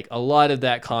lot of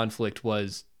that conflict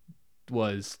was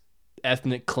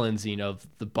ethnic cleansing of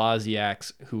the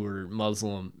Bosniaks who were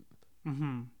Muslim.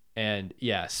 Mm-hmm. And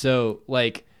yeah, so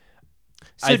like,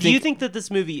 So do you think that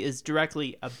this movie is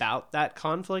directly about that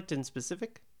conflict in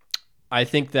specific? I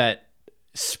think that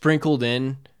sprinkled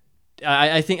in,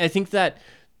 I think that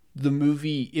the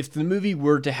movie, if the movie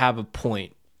were to have a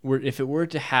point, if it were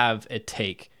to have a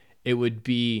take, it would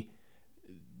be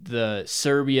the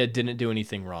Serbia didn't do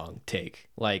anything wrong take.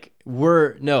 Like,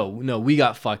 we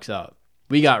got fucked up.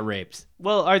 We got raped.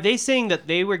 Well, are they saying that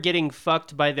they were getting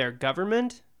fucked by their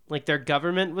government? Like, their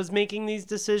government was making these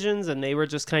decisions and they were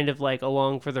just kind of like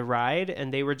along for the ride,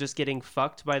 and they were just getting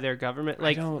fucked by their government?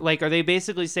 Like, are they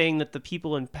basically saying that the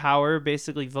people in power,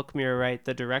 basically Vukmir, right,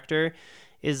 the director,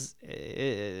 is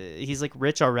he's like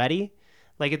rich already?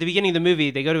 Like, at the beginning of the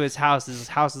movie, they go to his house. His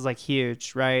house is like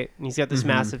huge, right? And he's got this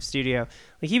massive studio.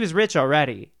 Like, he was rich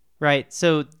already, right?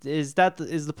 So is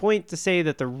the point to say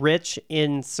that the rich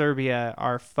in Serbia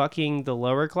are fucking the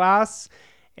lower class,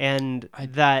 and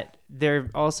that they're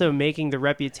also making the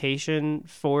reputation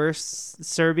for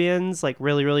Serbians like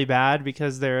really, really bad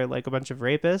because they're like a bunch of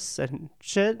rapists and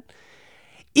shit?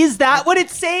 Is that what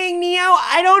it's saying, Neo?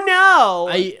 I don't know.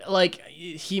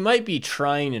 He might be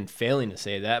trying and failing to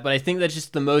say that, but I think that's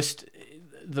just the most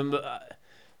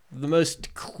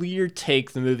clear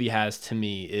take the movie has to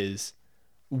me is,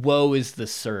 woe is the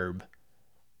Serb,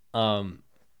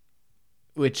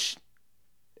 which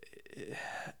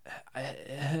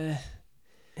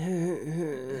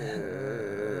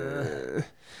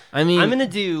I mean, I'm gonna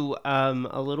do a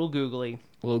little googly.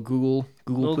 A little Google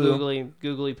Little poo.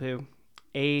 googly poo.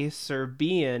 A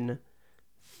Serbian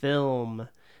film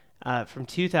from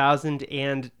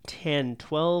 2010,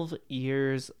 12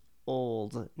 years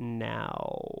old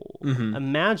now. Mm-hmm.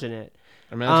 Imagine it.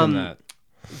 Imagine that.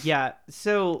 Yeah,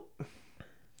 so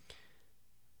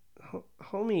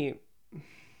homie,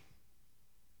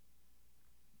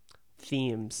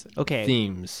 themes. Okay.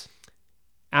 Themes.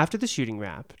 After the shooting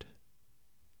wrapped,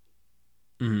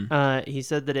 He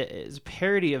said that it is a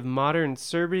parody of modern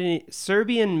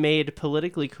Serbian-made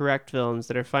politically correct films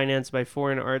that are financed by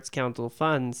foreign arts council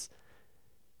funds.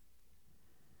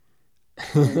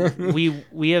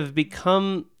 we have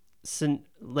become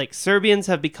Serbians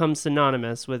have become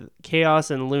synonymous with chaos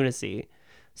and lunacy.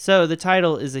 So the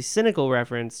title is a cynical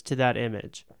reference to that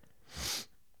image.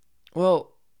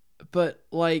 Well, but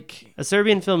like a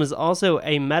Serbian film is also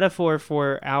a metaphor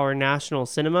for our national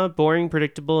cinema, boring,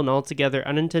 predictable, and altogether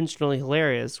unintentionally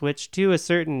hilarious, which to a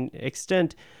certain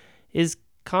extent is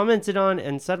commented on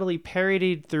and subtly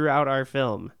parodied throughout our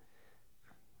film.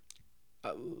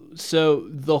 So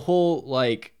the whole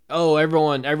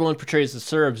everyone portrays the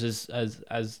Serbs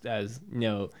as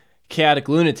chaotic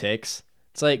lunatics.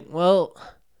 It's like, well,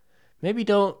 maybe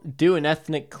don't do an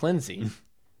ethnic cleansing.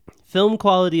 Film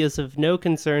quality is of no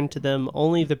concern to them,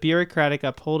 only the bureaucratic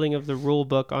upholding of the rule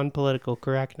book on political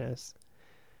correctness.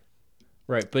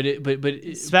 Right, but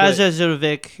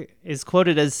Spasojevic is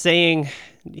quoted as saying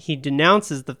he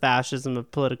denounces the fascism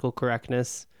of political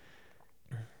correctness.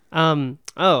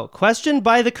 Questioned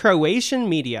by the Croatian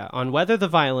media on whether the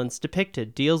violence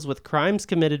depicted deals with crimes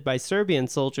committed by Serbian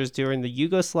soldiers during the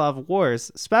Yugoslav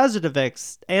wars,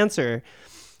 Spasojevic's answer: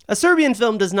 a Serbian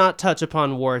film does not touch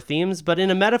upon war themes, but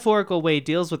in a metaphorical way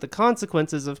deals with the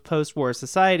consequences of post-war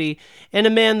society and a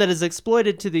man that is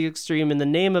exploited to the extreme in the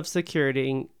name of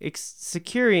securing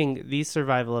the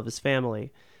survival of his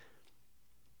family.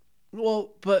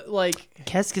 Well, but like...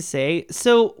 Qu'est-ce que c'est?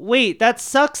 So, wait, that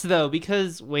sucks though,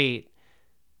 because, wait.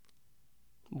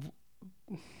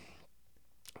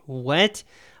 What?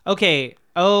 Okay.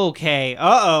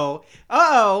 Uh-oh.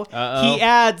 He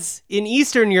adds, in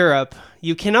Eastern Europe,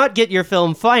 you cannot get your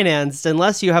film financed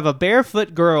unless you have a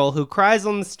barefoot girl who cries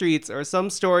on the streets or some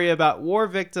story about war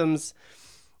victims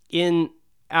in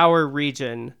our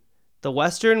region. The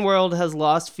Western world has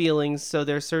lost feelings, so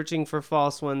they're searching for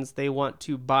false ones. They want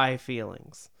to buy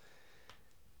feelings.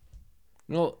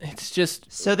 Well, it's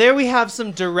just... So there we have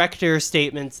some director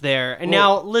statements there. And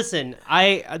now, listen,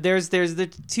 there's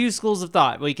the two schools of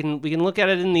thought. We can look at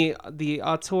it in the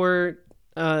auteur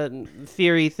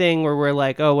theory thing where we're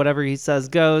like, oh, whatever he says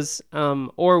goes.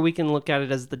 Or we can look at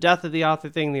it as the death of the author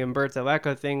thing, the Umberto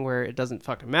Eco thing, where it doesn't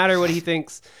fucking matter what he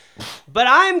thinks. But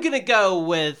I'm going to go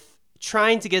with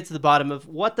trying to get to the bottom of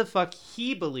what the fuck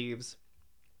he believes,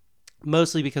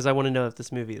 mostly because I want to know if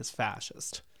this movie is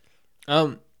fascist.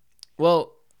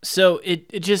 Well, so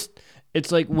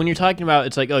it's like when you're talking about,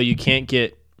 it's like, oh, you can't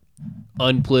get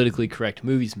unpolitically correct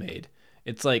movies made.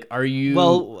 It's like, are you...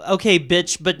 Well, okay,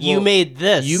 bitch, but you made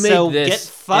this. You made so this. Get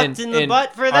fucked in the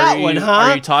butt for that one, huh?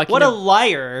 Are you talking... What a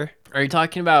liar. Are you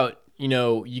talking about,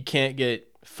 you can't get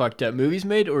fucked up movies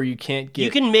made, or you can't get... You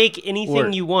can make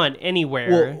anything you want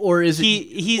anywhere. Or is it...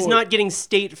 He's not getting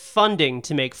state funding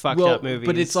to make fucked up movies.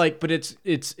 But it's like,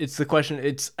 it's the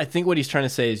question. I think what he's trying to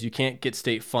say is you can't get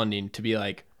state funding to be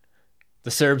like, the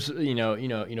Serbs,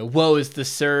 woe is the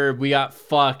Serb, we got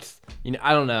fucked.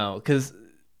 I don't know, because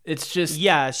it's just...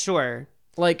 Yeah, sure.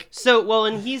 Like... So, well,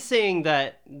 and he's saying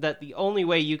that the only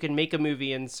way you can make a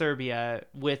movie in Serbia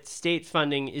with state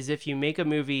funding is if you make a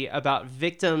movie about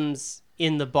victims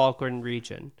in the Balkan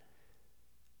region.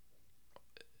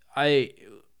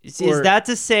 Is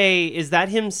that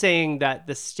him saying that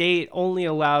the state only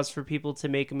allows for people to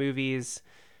make movies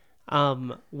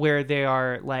where they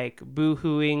are like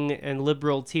boo-hooing and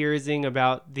liberal tearsing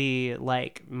about the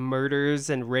like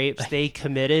murders and rapes they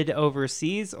committed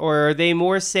overseas? Or are they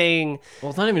more saying,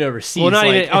 well, it's not even overseas, well, not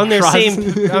even on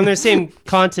their same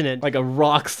continent, like a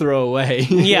rock's throw away?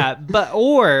 Yeah, but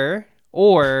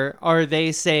or are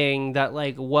they saying that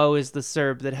like woe is the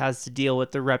Serb that has to deal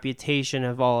with the reputation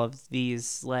of all of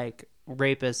these like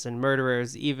rapists and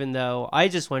murderers, even though I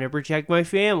just want to protect my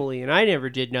family and I never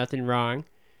did nothing wrong?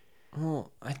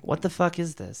 Well, what the fuck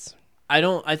is this?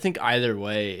 I think either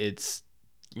way, it's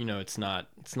not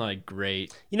a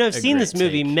great... I've seen this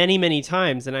movie many, many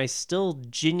times, and I still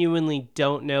genuinely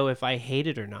don't know if I hate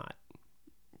it or not.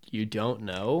 You don't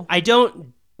know? I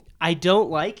don't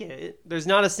like it. There's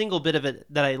not a single bit of it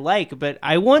that I like, but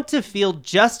I want to feel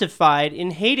justified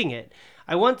in hating it.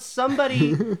 I want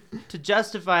somebody to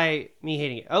justify me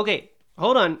hating it. Okay,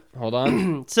 hold on.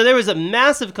 So there was a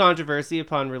massive controversy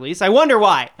upon release. I wonder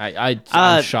why.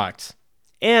 I'm shocked.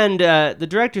 And the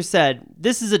director said,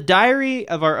 "This is a diary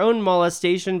of our own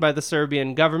molestation by the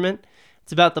Serbian government.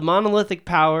 It's about the monolithic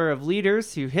power of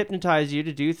leaders who hypnotize you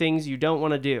to do things you don't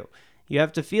want to do. You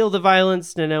have to feel the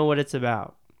violence to know what it's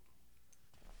about."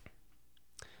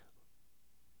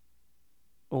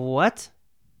 What?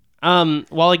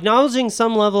 While acknowledging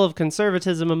some level of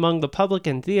conservatism among the public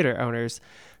and theater owners,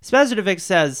 Spasojevic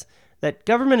says, that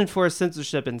government-enforced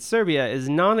censorship in Serbia is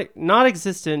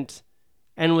non-existent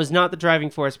and was not the driving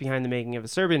force behind the making of a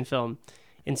Serbian film.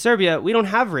 In Serbia, we don't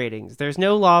have ratings. There's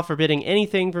no law forbidding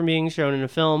anything from being shown in a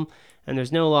film, and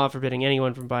there's no law forbidding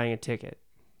anyone from buying a ticket.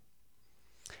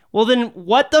 Well, then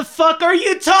what the fuck are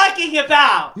you talking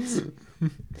about?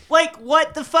 Like,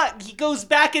 what the fuck? He goes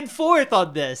back and forth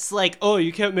on this. Like, oh,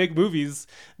 you can't make movies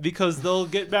because they'll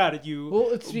get mad at you.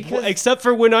 Well, it's because... Except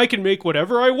for when I can make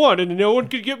whatever I want and no one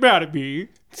can get mad at me.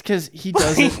 It's because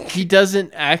he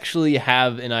doesn't actually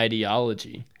have an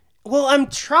ideology. Well, I'm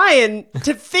trying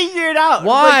to figure it out.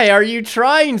 Why are you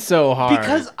trying so hard?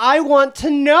 Because I want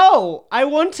to know. I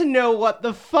want to know what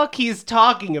the fuck he's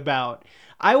talking about.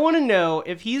 I want to know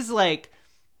if he's like,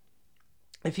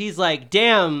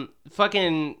 damn,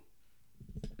 fucking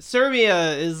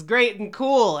Serbia is great and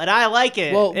cool, and I like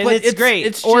it, and it's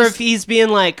great. Or if he's being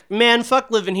like, man,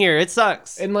 fuck living here, it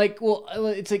sucks. And like, well,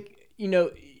 it's like, you know,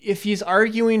 if he's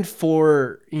arguing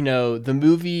for, you know, the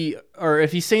movie, or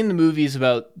if he's saying the movie is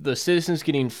about the citizens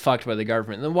getting fucked by the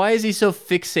government, then why is he so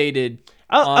fixated?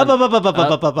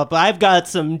 I've got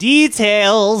some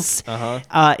details.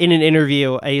 In an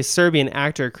interview, a Serbian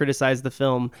actor criticized the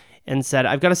film and said,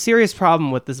 I've got a serious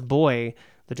problem with this boy,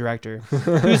 the director,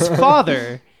 whose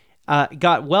father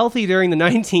got wealthy during the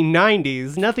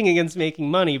 1990s. Nothing against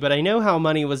making money, but I know how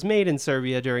money was made in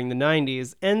Serbia during the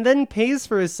 90s, and then pays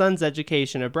for his son's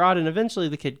education abroad, and eventually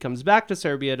the kid comes back to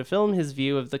Serbia to film his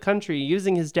view of the country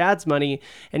using his dad's money,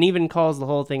 and even calls the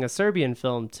whole thing a Serbian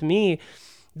film. To me,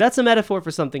 that's a metaphor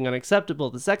for something unacceptable.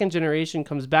 The second generation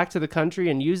comes back to the country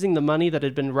and using the money that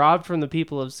had been robbed from the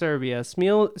people of Serbia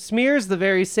smears the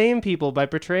very same people by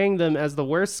portraying them as the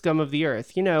worst scum of the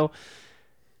earth. You know,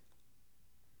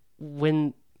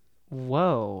 when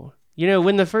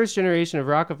the first generation of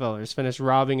Rockefellers finished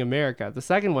robbing America, the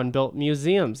second one built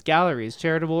museums, galleries,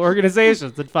 charitable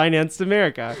organizations that financed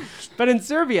America. But in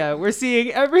Serbia, we're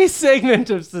seeing every segment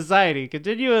of society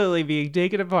continually being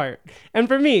taken apart. And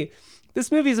for me, this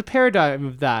movie is a paradigm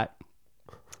of that.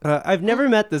 I've never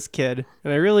met this kid,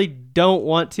 and I really don't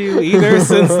want to either,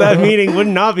 since that meeting would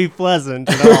not be pleasant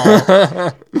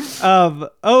at all.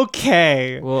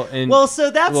 Okay. So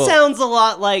that sounds a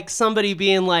lot like somebody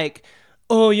being like,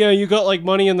 oh yeah, you got like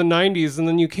money in the 90s, and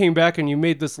then you came back and you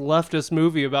made this leftist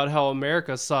movie about how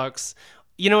America sucks.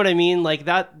 You know what I mean? Like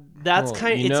that's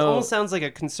kind of, it almost sounds like a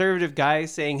conservative guy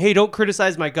saying, hey, don't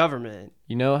criticize my government.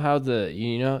 You know how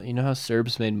how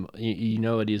Serbs made, you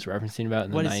know what he's referencing about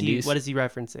in the 90s? What is he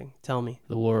referencing? Tell me.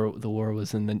 The war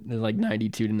was in the like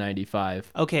 92 to 95.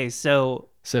 Okay, so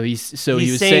he was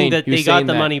saying that they got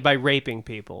the money by raping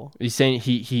people. He's saying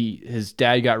his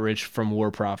dad got rich from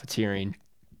war profiteering.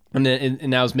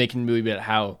 And I was making a movie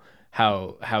about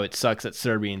how it sucks that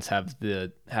Serbians have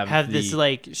this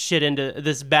like shit into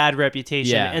this bad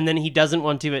reputation, and then he doesn't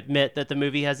want to admit that the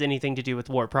movie has anything to do with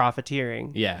war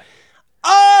profiteering. Yeah.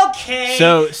 Okay.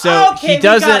 So okay, he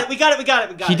doesn't. We got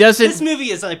it. He doesn't. This movie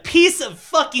is a piece of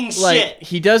fucking shit.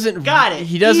 He doesn't. Got it.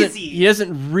 He doesn't. Easy. He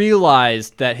doesn't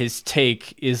realize that his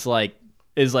take is like.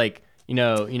 The Serbs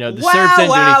didn't do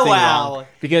anything wrong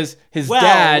because his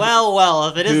dad.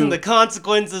 If it isn't the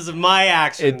consequences of my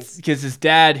actions. It's because his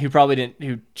dad,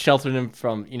 who sheltered him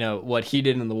from what he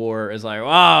did in the war, is like,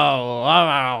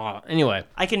 oh. Anyway,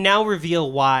 I can now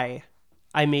reveal why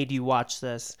I made you watch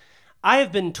this. I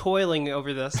have been toiling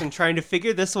over this and trying to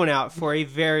figure this one out for a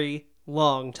very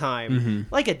long time,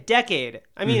 like a decade.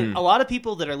 I mean, a lot of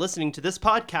people that are listening to this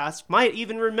podcast might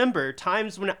even remember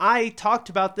times when I talked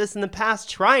about this in the past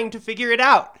trying to figure it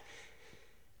out.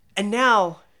 And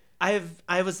now I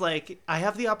was like, I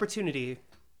have the opportunity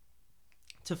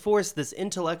to force this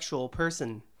intellectual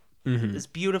person, this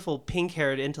beautiful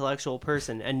pink-haired intellectual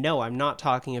person. And no, I'm not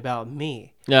talking about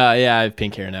me. Yeah, I have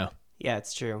pink hair now. Yeah,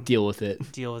 it's true. Deal with it.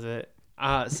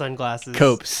 Sunglasses.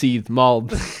 Cope, seethe,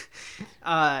 mauled.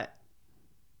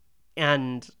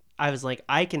 And I was like,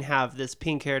 I can have this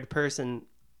pink-haired person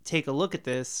take a look at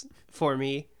this for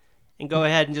me and go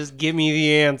ahead and just give me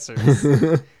the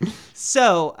answers.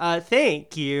 So,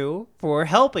 thank you for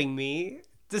helping me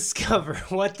discover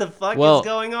what the fuck is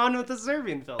going on with the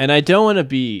Serbian film. And I don't want to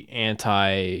be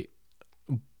anti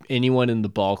anyone in the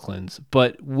Balkans,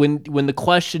 but when the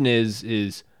question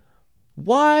is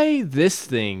why this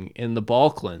thing in the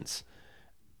Balkans?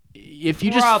 If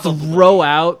you just throw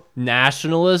out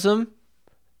nationalism,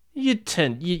 you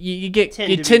tend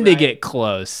to get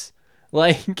close.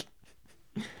 Like,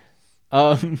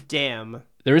 damn.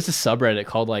 There was a subreddit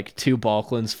called like 2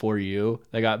 Balkans for You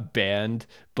that got banned,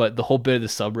 but the whole bit of the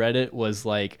subreddit was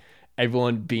like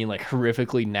everyone being like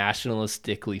horrifically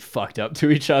nationalistically fucked up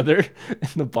to each other in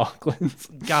the Balkans.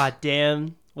 God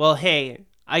damn. Well, hey,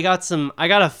 I got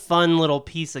a fun little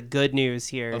piece of good news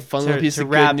here. A fun little piece to of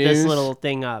wrap good news? this little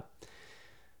thing up.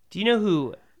 Do you know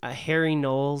who Harry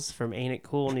Knowles from Ain't It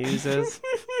Cool News is?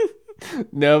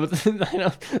 No, but I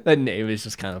know that name is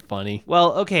just kind of funny.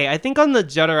 Well, okay, I think on the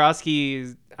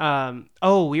Jodorowsky.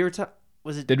 We were talking.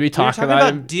 Was it? Did we talk were talking about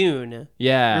about him? Dune?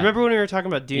 Yeah. Remember when we were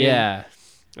talking about Dune? Yeah.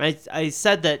 I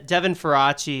said that Devin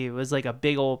Faraci was like a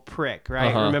big old prick,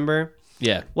 right? Uh-huh. Remember?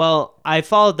 Yeah. Well, I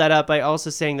followed that up by also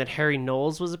saying that Harry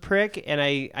Knowles was a prick, and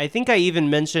I think I even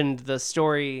mentioned the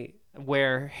story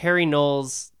where Harry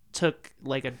Knowles took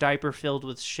like a diaper filled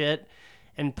with shit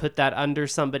and put that under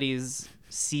somebody's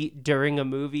seat during a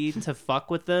movie to fuck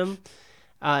with them.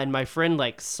 And my friend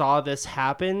like saw this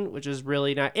happen, which is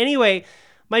really not. Anyway,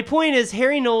 my point is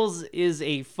Harry Knowles is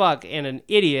a fuck and an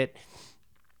idiot.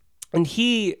 And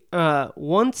he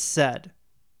once said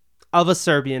of a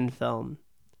Serbian film,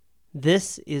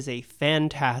 "This is a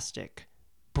fantastic,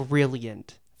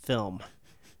 brilliant film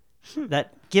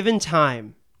that, given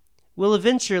time, will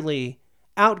eventually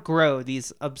outgrow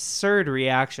these absurd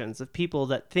reactions of people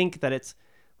that think that it's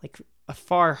like a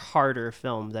far harder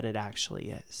film than it actually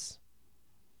is."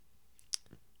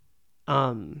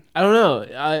 I don't know.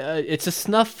 It's a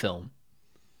snuff film.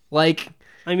 Like,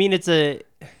 I mean, it's a.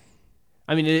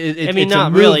 I mean, it's not a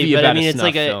movie really, but about I mean, a it's snuff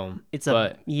like a. film. It's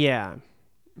a. Yeah.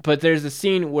 But there's a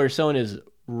scene where someone is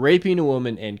raping a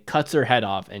woman and cuts her head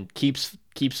off and keeps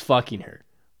fucking her.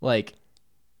 Like,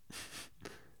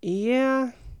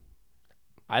 yeah.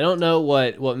 I don't know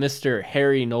what Mr.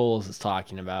 Harry Knowles is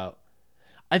talking about.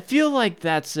 I feel like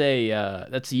that's a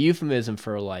euphemism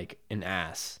for like an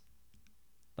ass,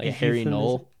 like a hairy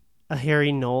knoll. A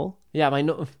hairy knoll. Yeah, my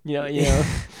no, you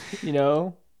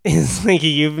know. It's like a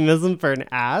euphemism for an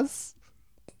ass.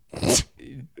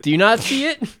 Do you not see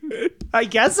it? I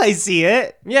guess I see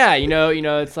it. Yeah,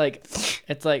 it's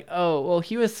like, oh well,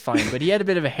 he was fine, but he had a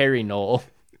bit of a hairy knoll.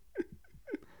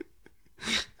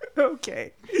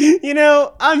 Okay.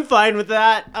 I'm fine with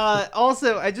that.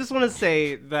 Also, I just want to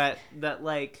say that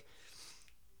like,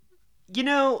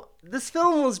 this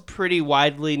film was pretty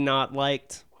widely not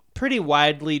liked, pretty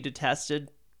widely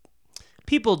detested.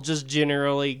 People just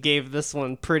generally gave this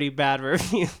one pretty bad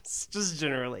reviews, just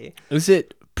generally. Is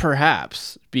it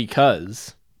perhaps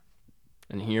because,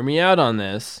 and hear me out on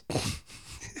this,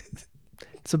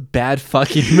 it's a bad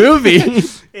fucking movie?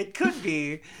 It could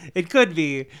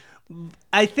be.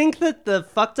 I think that the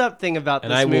fucked up thing about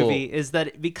this movie is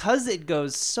that because it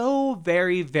goes so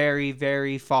very, very,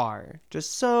 very far,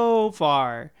 just so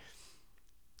far,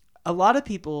 a lot of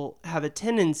people have a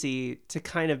tendency to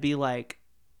kind of be like,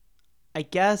 I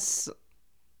guess,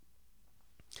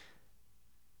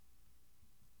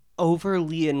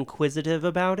 overly inquisitive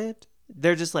about it.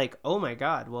 They're just like, oh my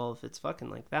God, well, if it's fucking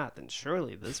like that, then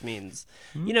surely this means,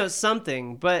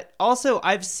 something. But also,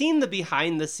 I've seen the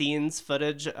behind the scenes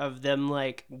footage of them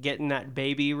like getting that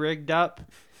baby rigged up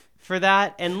for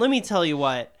that. And let me tell you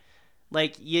what,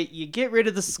 like you get rid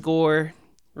of the score,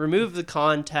 remove the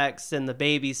context and the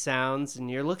baby sounds, and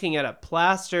you're looking at a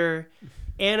plaster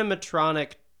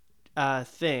animatronic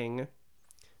thing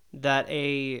that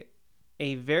a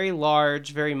very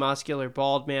large, very muscular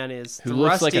bald man is who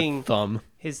looks like a thumb.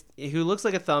 Who looks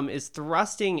like a thumb is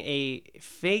thrusting a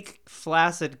fake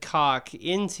flaccid cock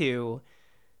into,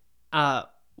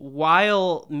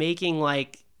 while making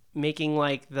like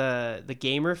the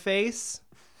gamer face.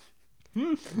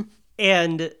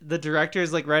 And the director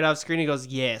is like right off screen. He goes,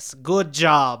 "Yes, good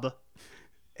job."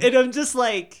 And I'm just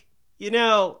like,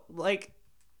 like,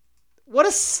 what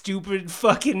a stupid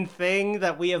fucking thing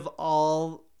that we have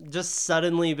all just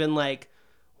suddenly been like,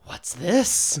 what's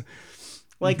this?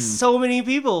 Like, so many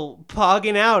people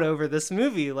pogging out over this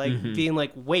movie, like being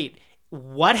like, wait,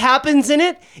 what happens in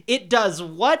it? It does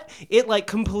what? It like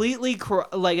completely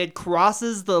it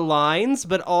crosses the lines,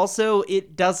 but also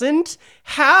it doesn't.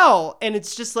 How? And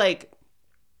it's just like,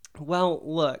 well,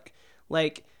 look,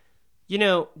 like,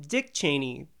 Dick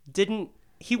Cheney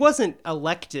he wasn't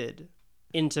elected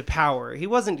into power. He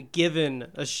wasn't given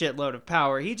a shitload of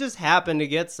power. He just happened to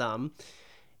get some.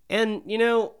 And,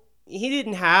 he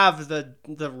didn't have the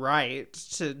right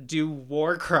to do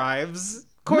war crimes.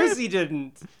 Of course he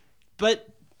didn't. But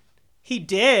he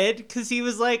did, because he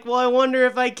was like, well, I wonder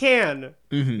if I can.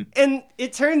 Mm-hmm. And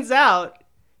it turns out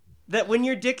that when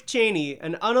you're Dick Cheney,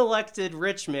 an unelected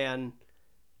rich man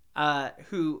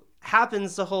who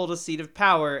happens to hold a seat of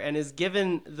power and is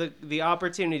given the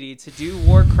opportunity to do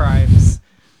war crimes,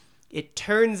 it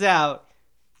turns out,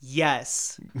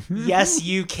 yes,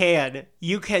 you can.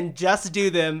 You can just do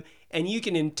them, and you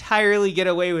can entirely get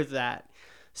away with that.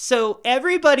 So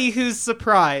everybody who's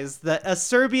surprised that a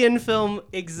Serbian film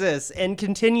exists and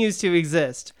continues to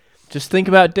exist, Just think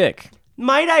about Dick.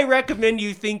 might I recommend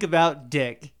you think about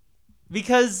Dick?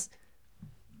 Because,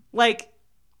 like,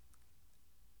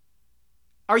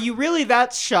 are you really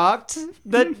that shocked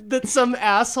that some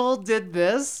asshole did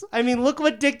this? I mean, look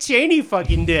what Dick Cheney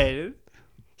fucking did.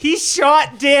 He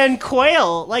shot Dan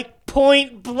Quayle, like,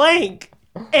 point blank,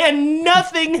 and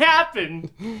nothing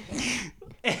happened.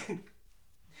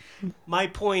 My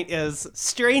point is,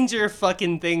 stranger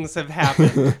fucking things have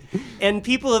happened. And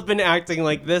people have been acting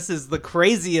like this is the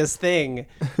craziest thing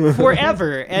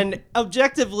forever. And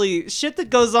objectively, shit that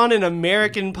goes on in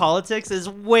American politics is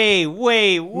way,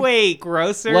 way, way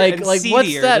grosser and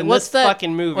seedier than this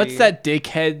fucking movie. What's that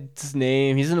dickhead's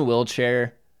name? He's in a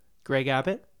wheelchair. Greg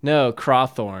Abbott? No,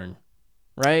 Crawthorne.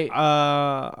 Right?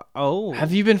 Oh.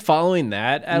 Have you been following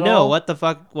that at all? No, what the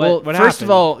fuck? What first happened? of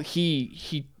all,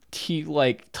 he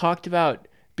like talked about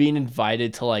being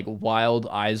invited to like wild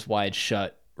eyes wide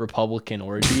shut Republican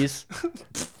orgies.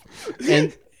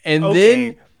 and Okay.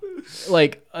 then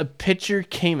like a picture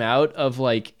came out of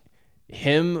like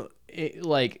him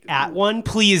like At one,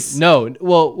 please. no,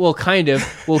 well kind of.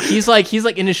 Well, he's like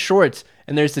in his shorts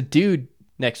and there's a dude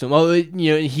next to him. Oh,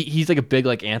 you know, he's like a big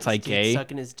like anti-gay.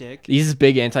 Sucking his dick. He's this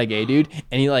big anti-gay dude,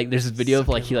 and he like there's this video of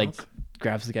like he Sucking like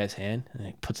grabs the guy's hand and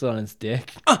like puts it on his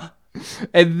dick,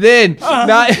 and then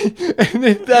and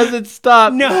it doesn't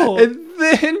stop. No. And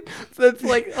then that's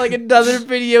like another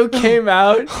video came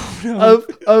out of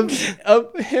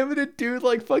him and a dude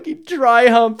like fucking dry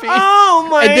humping. Oh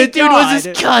my god. And the dude was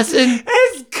his cousin.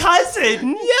 His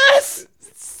cousin? Yes.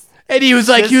 And he was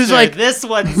like, this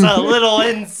one's a little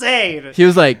insane. he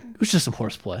was like, it was just some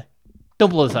horseplay. Don't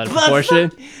blow this out of proportion.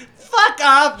 Fuck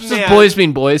up, Just man. boys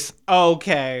being boys.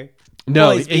 Okay.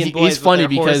 No, Boys being boys he's with funny their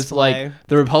because horseplay. like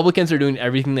the Republicans are doing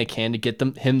everything they can to get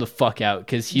him the fuck out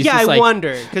because he's Yeah, just I like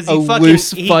wonder because a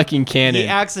loose fucking cannon He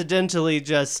accidentally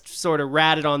just sort of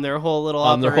ratted on their whole little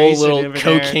on their operation whole little over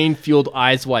there. cocaine fueled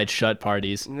eyes wide shut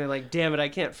parties. And they're like, "Damn it, I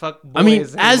can't fuck boys I mean,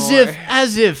 anymore."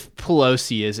 as if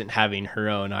Pelosi isn't having her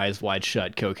own eyes wide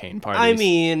shut cocaine parties. I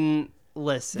mean,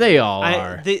 listen, They all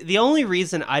are. The only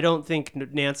reason I don't think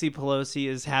Nancy Pelosi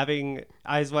is having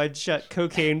eyes wide shut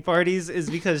cocaine parties is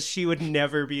because she would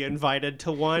never be invited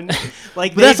to one.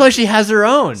 Like, but that's why she has her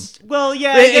own. Well,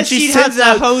 yeah, I guess she'd have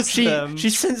to host them. She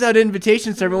sends out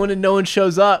invitations to everyone and no one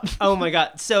shows up. Oh my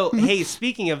god. So, hey,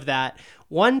 speaking of that,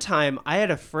 one time I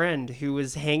had a friend who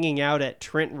was hanging out at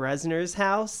Trent Reznor's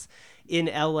house in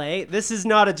LA. This is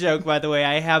not a joke, by the way.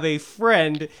 I have a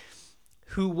friend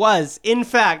who was, in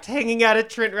fact, hanging out at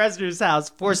Trent Reznor's house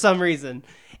for some reason.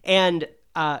 And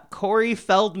Corey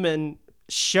Feldman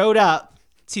showed up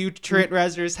to Trent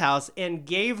Reznor's house and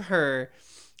gave her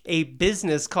a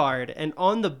business card. And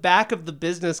on the back of the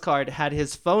business card had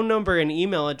his phone number and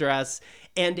email address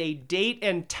and a date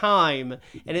and time.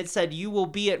 And it said, "You will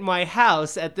be at my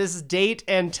house at this date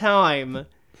and time."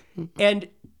 And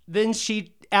then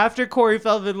she, after Corey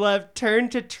Feldman left,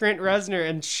 turned to Trent Reznor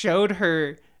and showed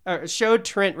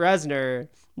Trent Reznor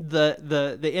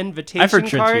the invitation I've heard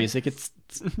Trent's card. music. It's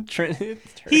Trent.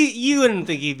 You wouldn't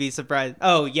think he'd be surprised.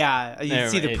 Oh yeah, you can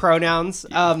see the pronouns.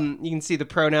 Yeah. You can see the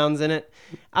pronouns in it.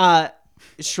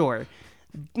 Sure.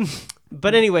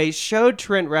 But anyway, showed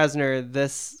Trent Reznor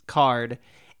this card,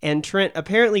 and Trent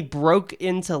apparently broke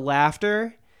into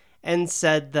laughter and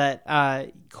said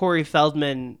that Corey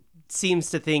Feldman seems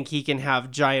to think he can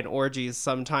have giant orgies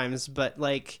sometimes, but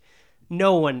like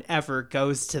no one ever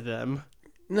goes to them.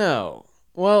 No.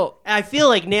 Well, I feel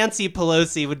like Nancy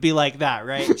Pelosi would be like that,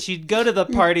 right? She'd go to the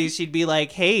parties. She'd be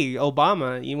like, "Hey,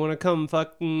 Obama, you want to come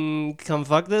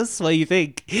fuck this? What do you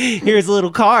think? Here's a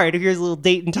little card. Here's a little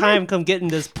date and time. Come get in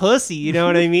this pussy." You know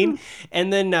what I mean?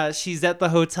 And then she's at the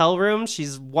hotel room.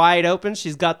 She's wide open.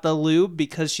 She's got the lube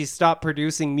because she stopped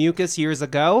producing mucus years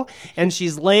ago. And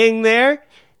she's laying there,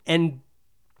 and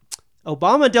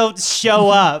Obama don't show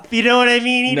up. You know what I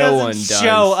mean? He doesn't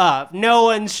show up. No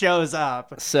one shows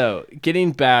up. So,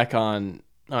 getting back on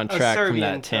track from Serbian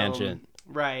that tangent.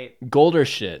 film. Right. Gold or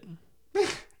shit?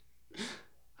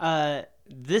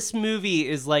 This movie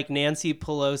is like Nancy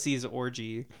Pelosi's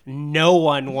orgy. No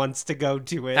one wants to go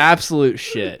to it. Absolute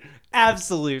shit.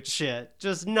 Absolute shit.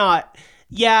 Just not.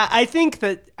 Yeah, I think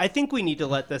we need to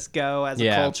let this go as a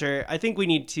culture. I think we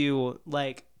need to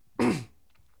like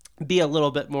be a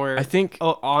little bit more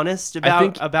honest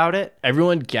about it.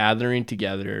 Everyone gathering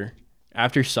together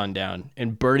after sundown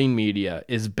and burning media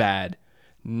is bad.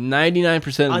 99%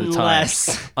 of the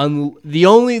Unless time. The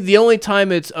only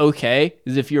time it's okay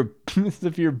is if you're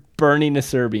burning a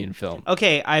Serbian film.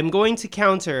 okay, I'm going to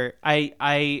counter.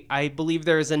 I believe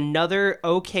there is another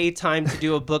okay time to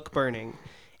do a book burning.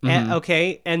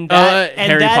 Okay, and that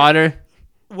and Harry that, Potter.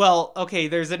 Well, okay,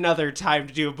 there's another time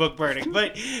to do a book burning,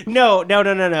 but no.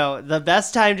 The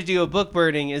best time to do a book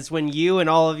burning is when you and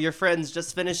all of your friends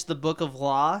just finished the Book of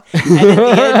Law, and at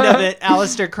the end of it,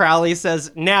 Aleister Crowley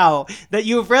says, "Now that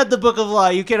you have read the Book of Law,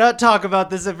 you cannot talk about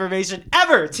this information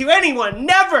ever to anyone.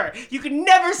 Never. You can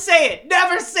never say it.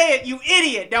 Never say it, you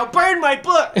idiot. Now burn my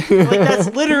book." Like,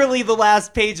 that's literally the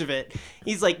last page of it.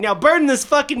 He's like, "Now burn this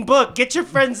fucking book. Get your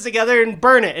friends together and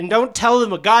burn it, and don't tell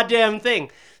them a goddamn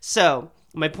thing." So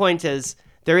my point is,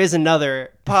 there is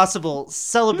another possible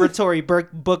celebratory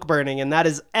book burning, and that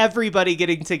is everybody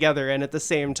getting together and at the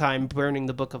same time burning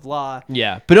the Book of Law.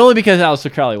 Yeah, but only because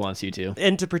Aleister Crowley wants you to.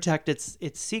 And to protect its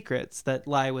secrets that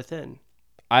lie within.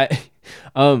 So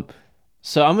I'm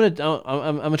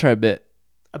gonna try a bit.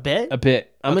 A bit? A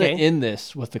bit. I'm Okay. gonna end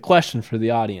this with a question for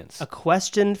the audience. A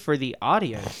question for the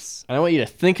audience. And I want you to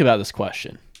think about this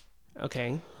question.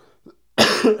 Okay.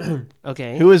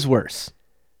 Okay. Who is worse?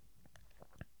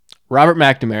 Robert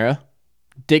McNamara,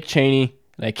 Dick Cheney,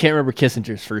 and I can't remember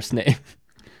Kissinger's first name.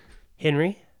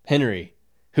 Henry? Henry.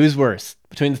 Who's worse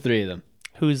between the three of them?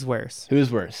 Who's worse? Who's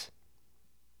worse?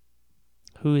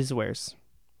 Who's worse?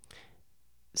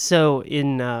 So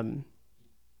in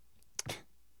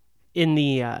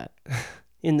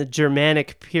the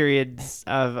Germanic periods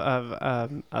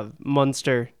of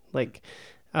Munster, like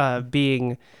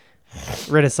being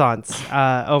Renaissance.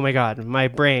 Oh my God, my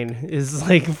brain is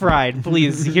like fried.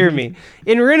 Please hear me.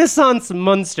 In Renaissance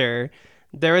Munster,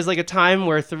 there was like a time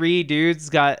where 3 dudes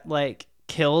got like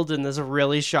killed in this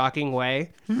really shocking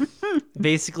way.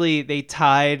 Basically, they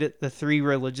tied the 3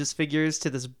 religious figures to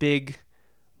this big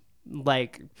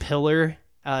like pillar.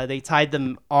 They tied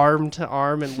them arm to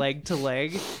arm and leg to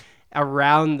leg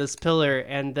around this pillar,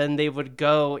 and then they would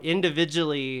go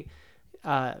individually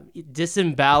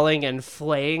disemboweling and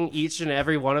flaying each and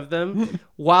every one of them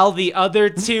while the other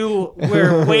 2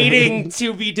 were waiting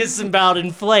to be disemboweled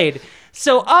and flayed.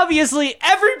 So obviously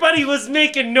everybody was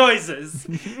making noises.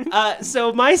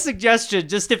 So my suggestion,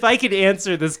 just if I could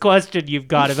answer this question you've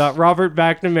got about Robert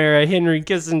McNamara, Henry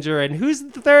Kissinger, and who's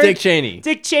the third? Dick Cheney.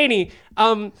 Dick Cheney.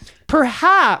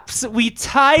 Perhaps we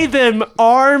tie them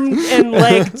arm and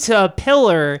leg to a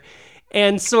pillar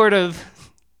and sort of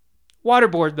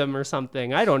waterboard them or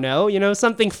something. I don't know.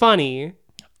 Something funny.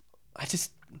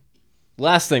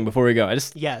 Last thing before we go.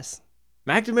 Yes.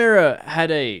 McNamara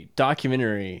had a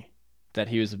documentary that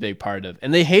he was a big part of,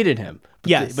 and they hated him.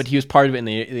 Yes. But he was part of it, and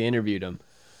they interviewed him.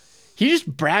 He just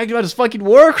bragged about his fucking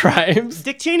war crimes.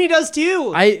 Dick Cheney does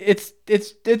too.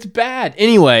 It's bad.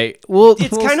 Anyway,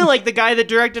 it's kind of like the guy that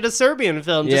directed a Serbian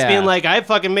film, just being like, I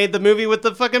fucking made the movie with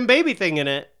the fucking baby thing in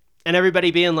it. And everybody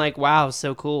being like, wow,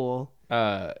 so cool.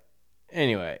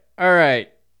 Anyway, all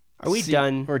right. Are we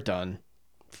done? We're done.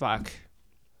 Fuck.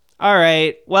 All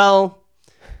right. Well,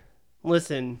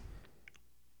 listen.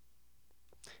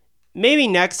 Maybe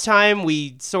next time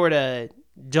we sort of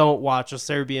don't watch a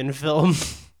Serbian film.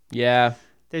 Yeah.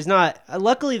 There's not.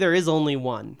 Luckily, there is only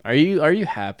one. Are you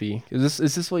happy? Is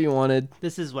this what you wanted?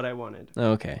 This is what I wanted.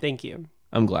 Oh, okay. Thank you.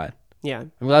 I'm glad. Yeah.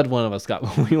 I'm glad one of us got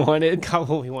what we wanted. Got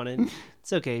what we wanted.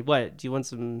 It's okay. What? Do you want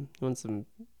some?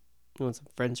 You want some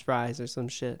French fries or some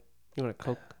shit? You want a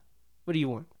Coke? What do you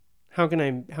want? How can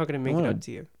I make it up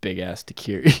to you? Big ass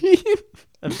daiquiri.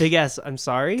 A big ass. I'm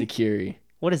sorry. Daiquiri.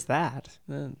 What is that?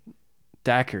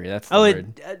 Daiquiri. That's the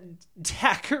word.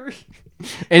 Daiquiri.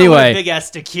 Anyway, big ass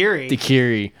daiquiri.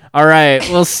 Daiquiri. All right.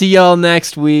 We'll see y'all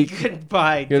next week.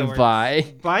 Goodbye.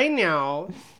 Goodbye. Bye now.